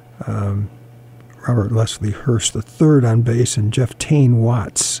 Robert Leslie Hurst III on bass, and Jeff Tane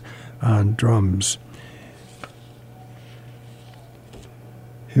Watts on drums.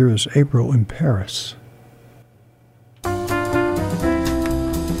 Here is April in Paris.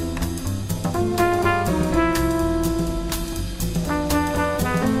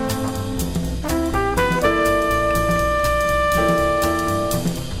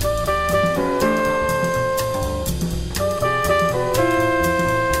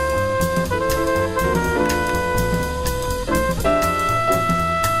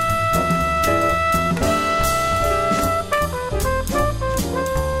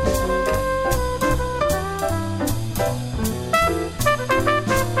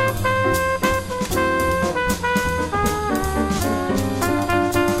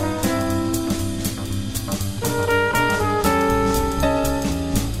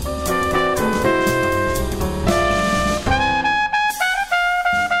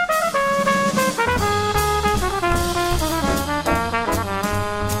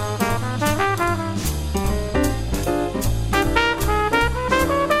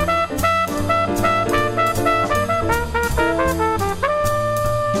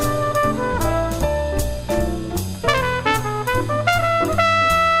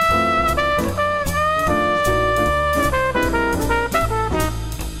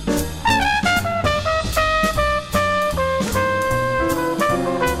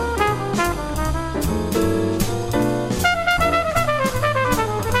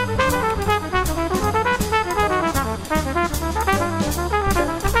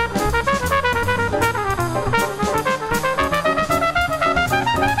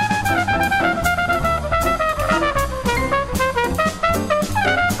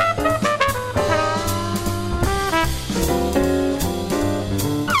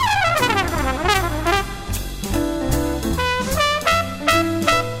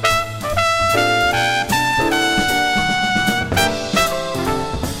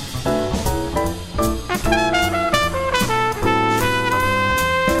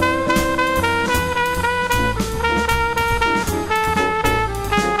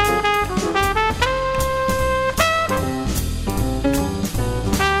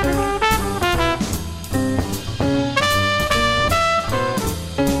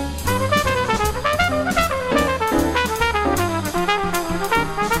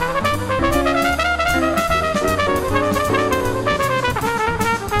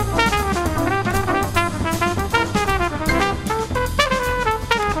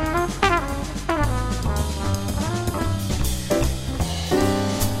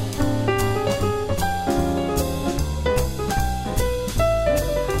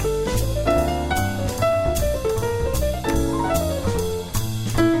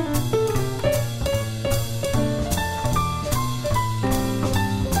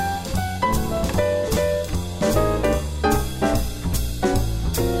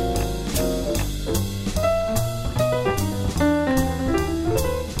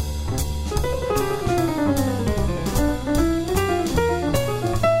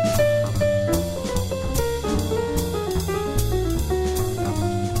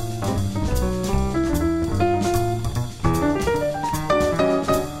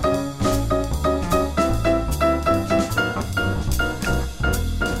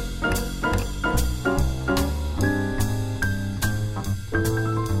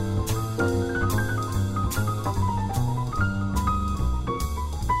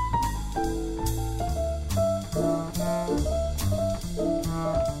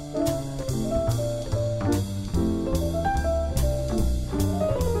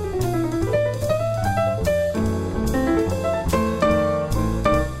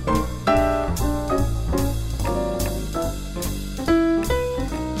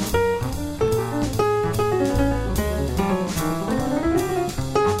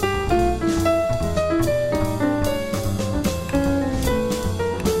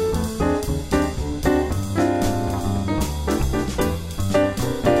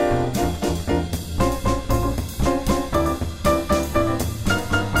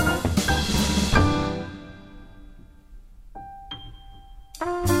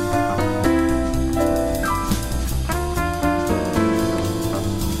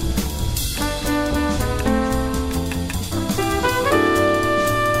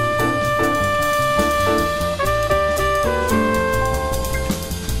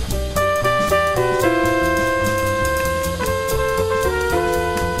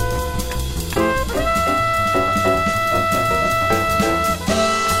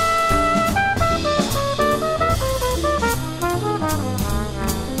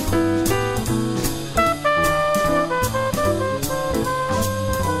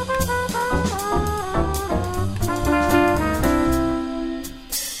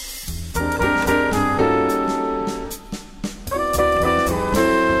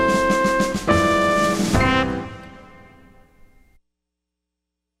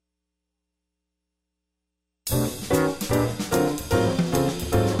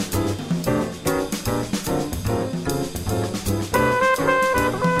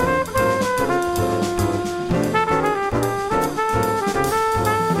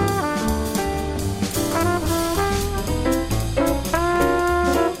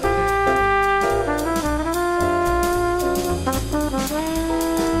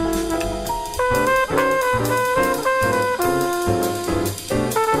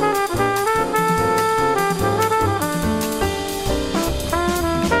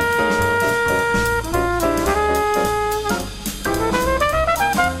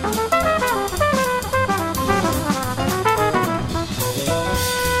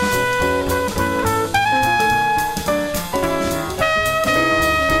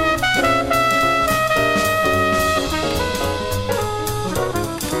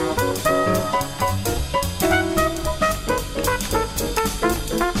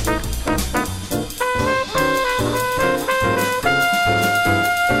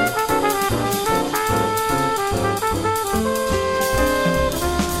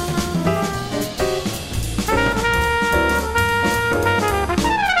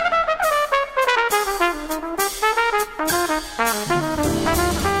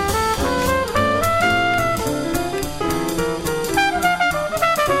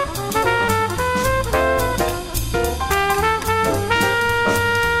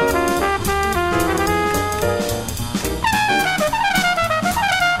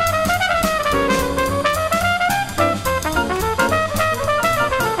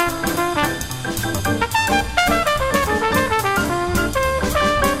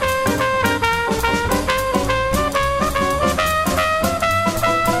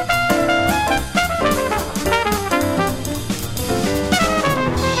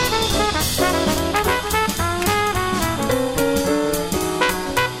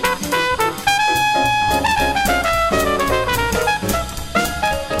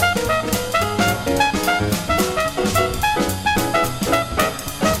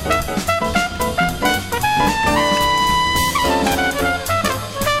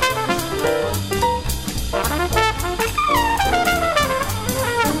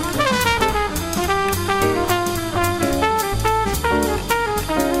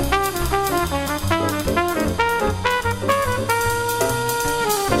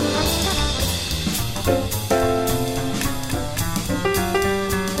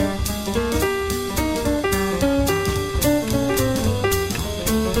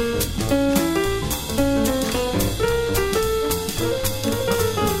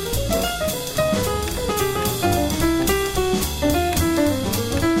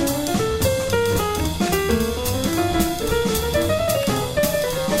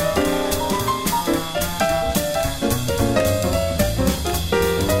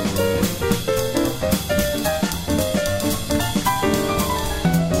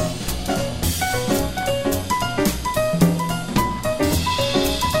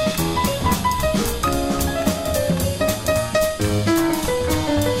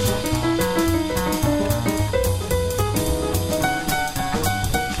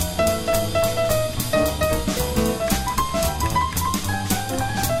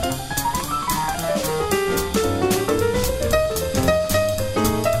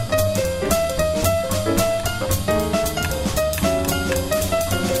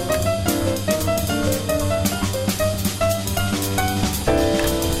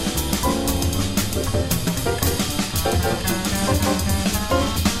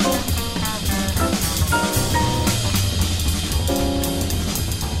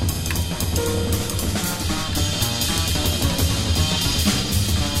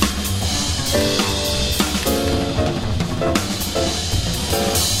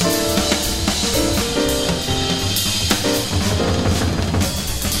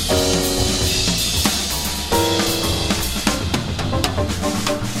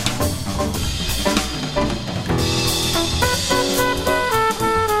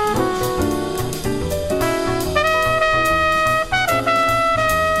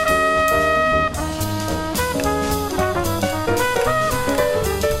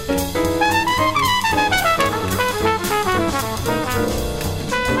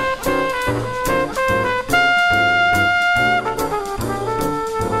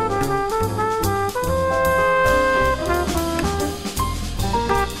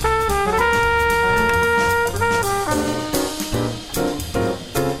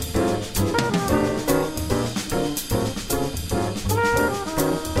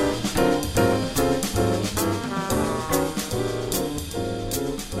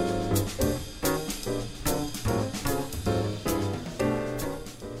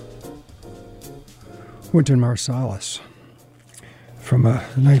 Wynton Marsalis from a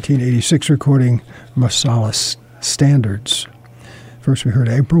 1986 recording, Marsalis Standards. First we heard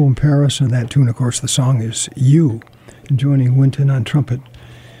April in Paris, and that tune, of course, the song is You. And joining Wynton on trumpet,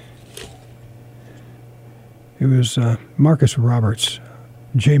 it was Marcus Roberts,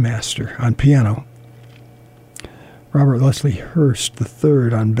 J-Master, on piano, Robert Leslie Hurst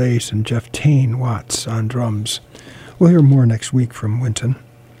III on bass, and Jeff Tain Watts on drums. We'll hear more next week from Wynton,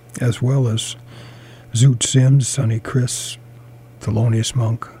 as well as Zoot Sims, Sonny Chris, Thelonious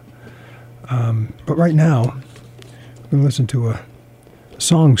Monk. But right now, we're going to listen to a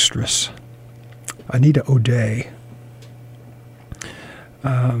songstress, Anita O'Day,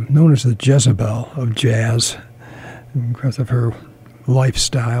 known as the Jezebel of jazz because of her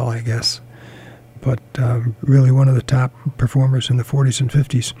lifestyle, I guess. But really one of the top performers in the 40s and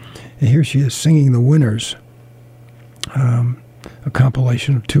 50s. And here she is singing The Winners, a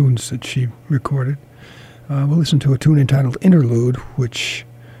compilation of tunes that she recorded. We'll listen to a tune entitled Interlude, which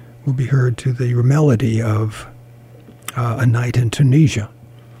will be heard to the melody of A Night in Tunisia.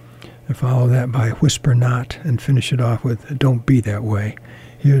 And follow that by Whisper Not, and finish it off with Don't Be That Way.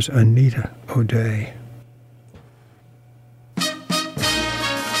 Here's Anita O'Day.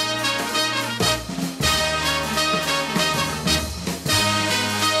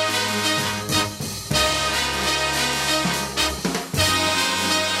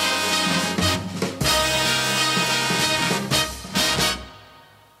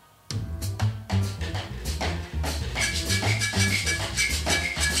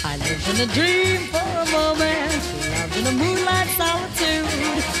 A dream for a moment, loved in a moonlight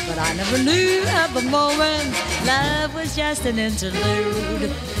solitude, but I never knew at the moment love was just an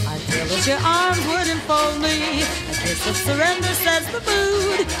interlude. I feel that your arms would enfold me, a kiss of surrender sets the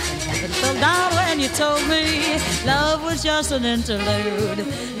mood, and heaven fell down when you told me love was just an interlude.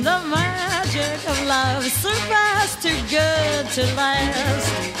 The magic of love surpassed, too good to last.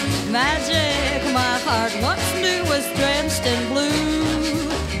 Magic my heart once knew was drenched in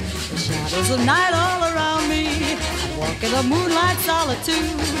blue. Shadows of night all around me, I walk in a moonlight solitude,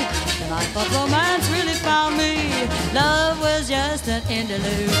 and I thought romance really found me. Love was just an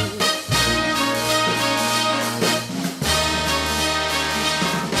interlude.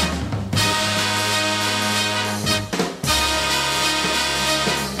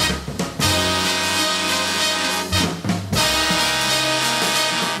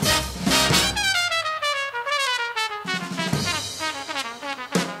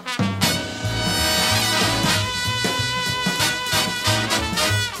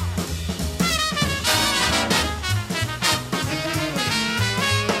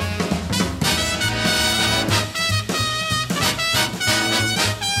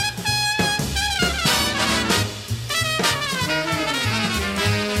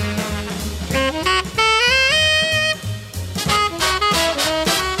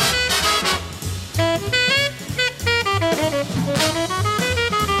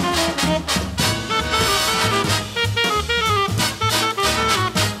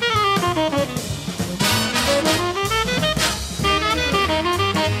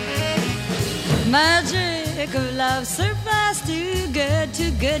 Magic of love surpassed, too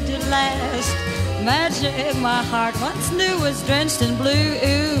good to last. Magic my heart once knew was drenched in blue.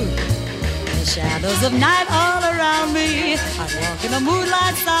 The shadows of night all around me, I'd walk in a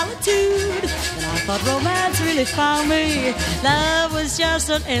moonlight solitude, and I thought romance really found me. Love was just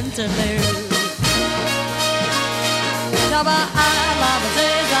an interlude.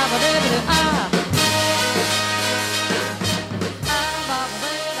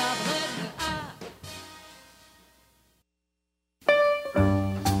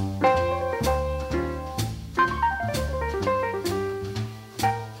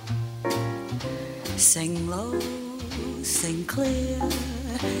 Sing low, sing clear,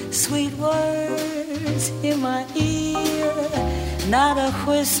 sweet words in my ear, not a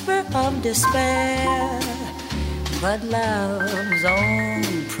whisper of despair, but love's own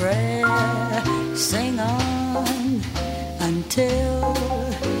prayer. Sing on until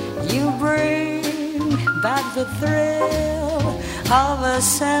you bring back the thrill of a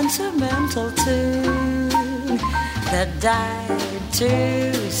sentimental tune that died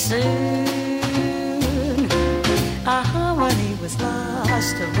too soon. Our harmony was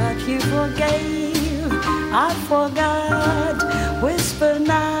lost, but you forgave. I forgot. Whisper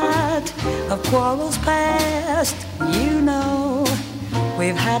not of quarrels past. You know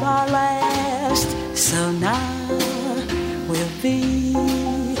we've had our last, so now we'll be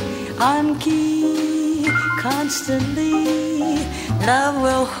on key constantly. Love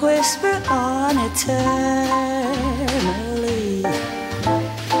will whisper on eternally.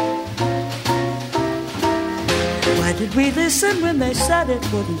 did we listen when they said it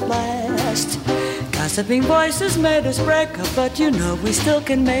wouldn't last? Gossiping voices made us break up, but you know we still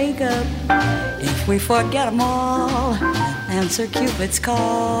can make up if we forget them all and answer Cupid's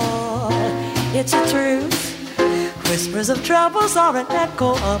call. It's a truth. Whispers of troubles are an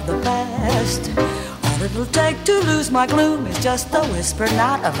echo of the past. All it'll take to lose my gloom is just a whisper,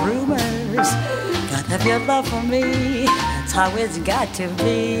 not of rumors. Gotta have your love for me, that's how it's got to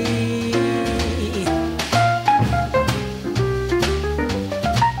be.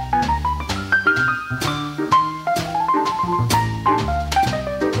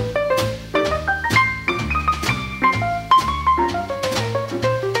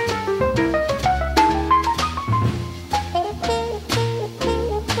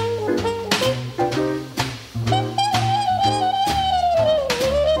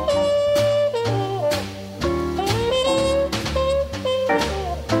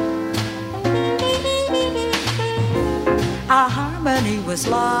 Was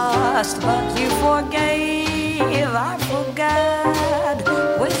lost, but you forgave. I forgot.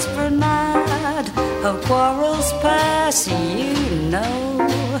 Whisper not of quarrels past. You know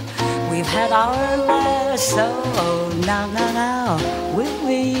we've had our last. So now, will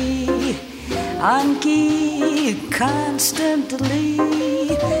we on key constantly?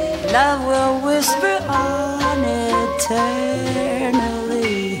 Love will whisper on eternally.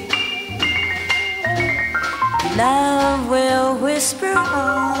 Love will whisper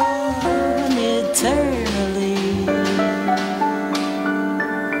on eternally.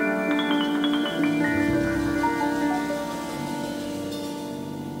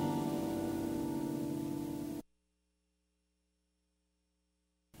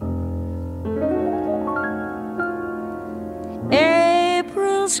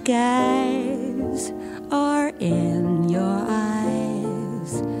 April skies are in your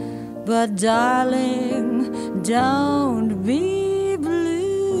eyes, but darling, don't be blue.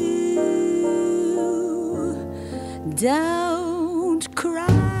 Don't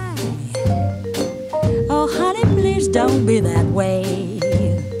cry. Oh, honey, please don't be that way.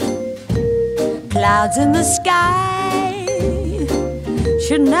 Clouds in the sky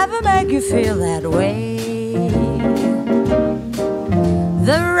should never make you feel that way.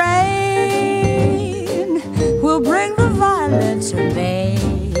 The rain will bring the violets in May.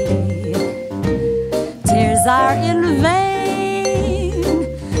 Tears are in vain,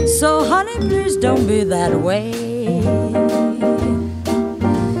 so honey, please don't be that way.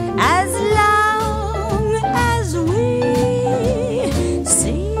 As long as we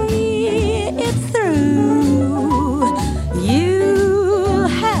see it through, you'll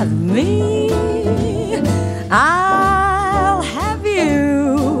have me, I'll have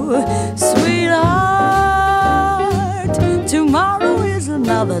you, sweetheart. Tomorrow is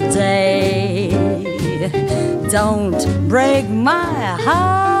another day. Don't break my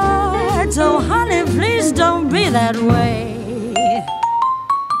heart, so honey, please don't be that way.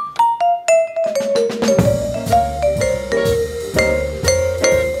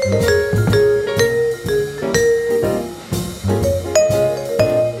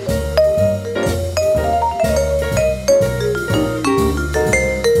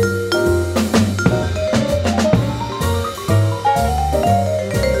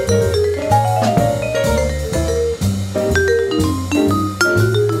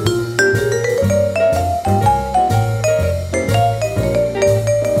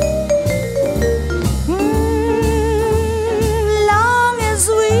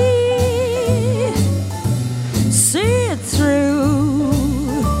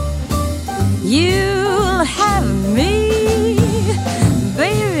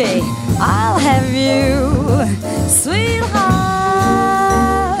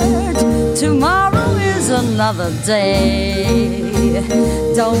 Another day.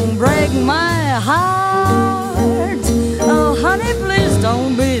 Don't break my heart. Oh, honey, please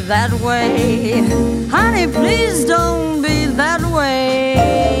don't be that way. Honey, please don't be that way.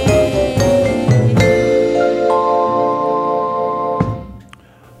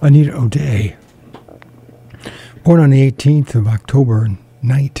 Anita O'Day, born on the 18th of October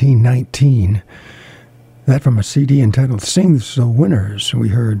 1919. That from a CD entitled Sings the Winners. We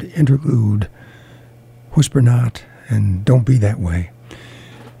heard Interlude, Whisper Not, and Don't Be That Way.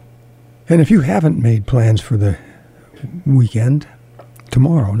 And if you haven't made plans for the weekend,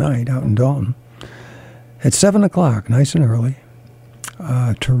 tomorrow night out in Dalton, at 7 o'clock, nice and early,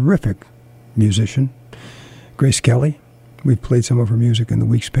 a terrific musician, Grace Kelly. We've played some of her music in the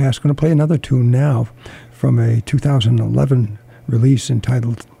weeks past. Going to play another tune now from a 2011 release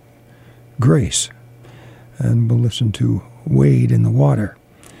entitled Grace. And we'll listen to Wade in the Water.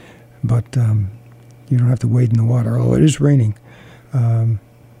 But You don't have to wade in the water, although it is raining. At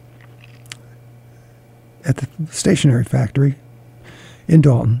the stationery factory in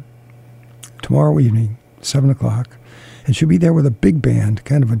Dalton tomorrow evening, 7 o'clock. And she'll be there with a big band,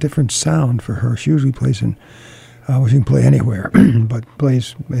 kind of a different sound for her. She usually plays in, well, she can play anywhere, but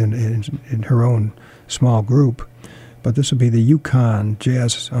plays in her own small group. But this will be the Yukon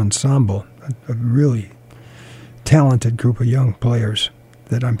Jazz Ensemble, a really talented group of young players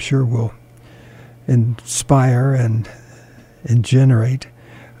that I'm sure will inspire and generate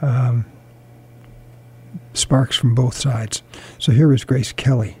sparks from both sides. So here is Grace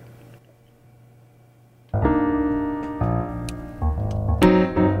Kelly.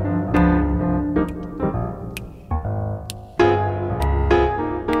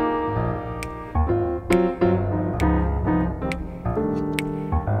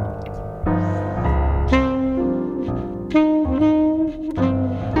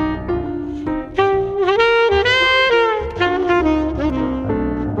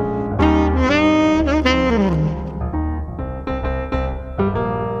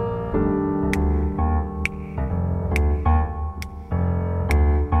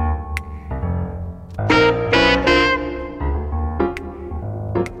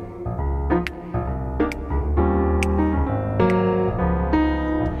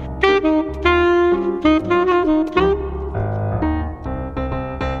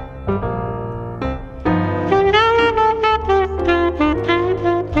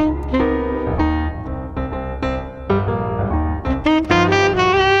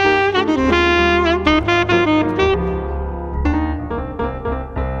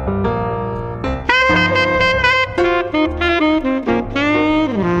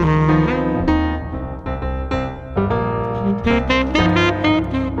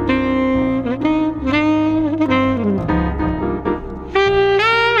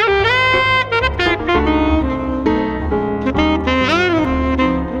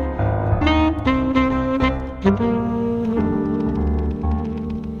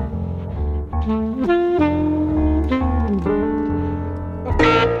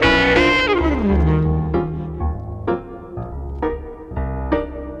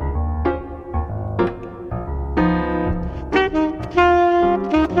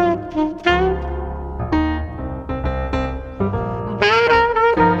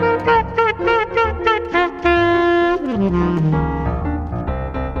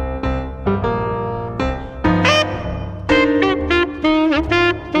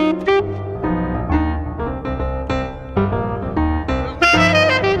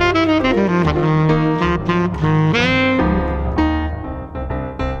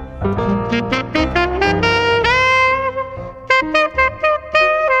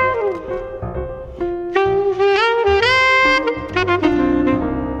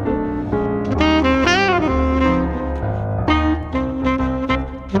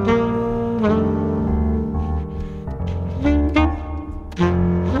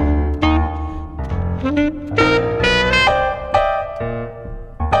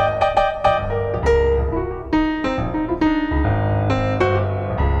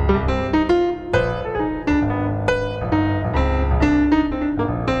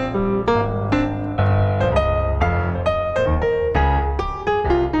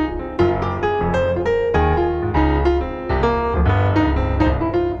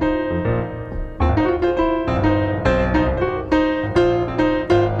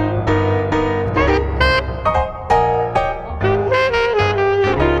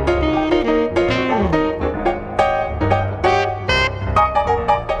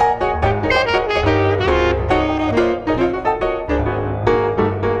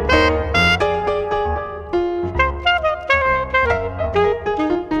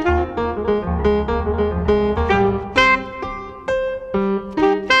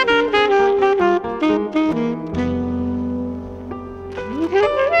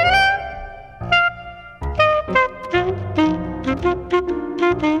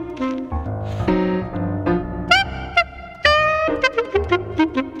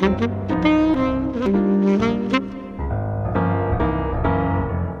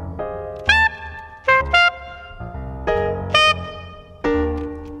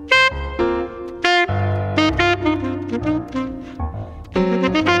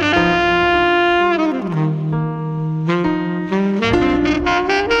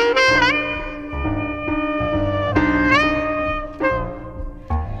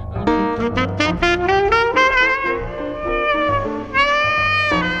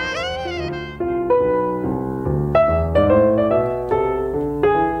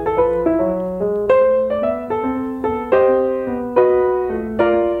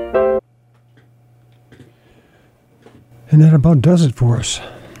 And that about does it for us.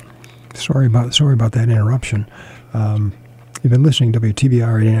 Sorry about that interruption. You've been listening to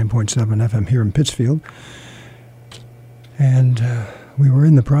WTBR 89.7 FM here in Pittsfield. And we were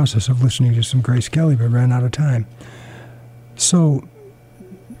in the process of listening to some Grace Kelly, but ran out of time. So,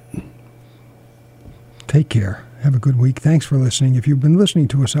 take care. Have a good week. Thanks for listening. If you've been listening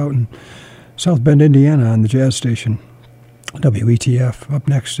to us out in South Bend, Indiana on the Jazz Station, WETF. Up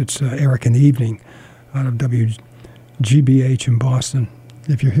next, it's Eric in the Evening out of WGBH in Boston.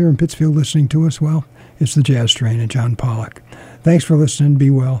 If you're here in Pittsfield listening to us, well, it's the Jazz Train and John Pollock. Thanks for listening.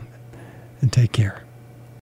 Be well and take care.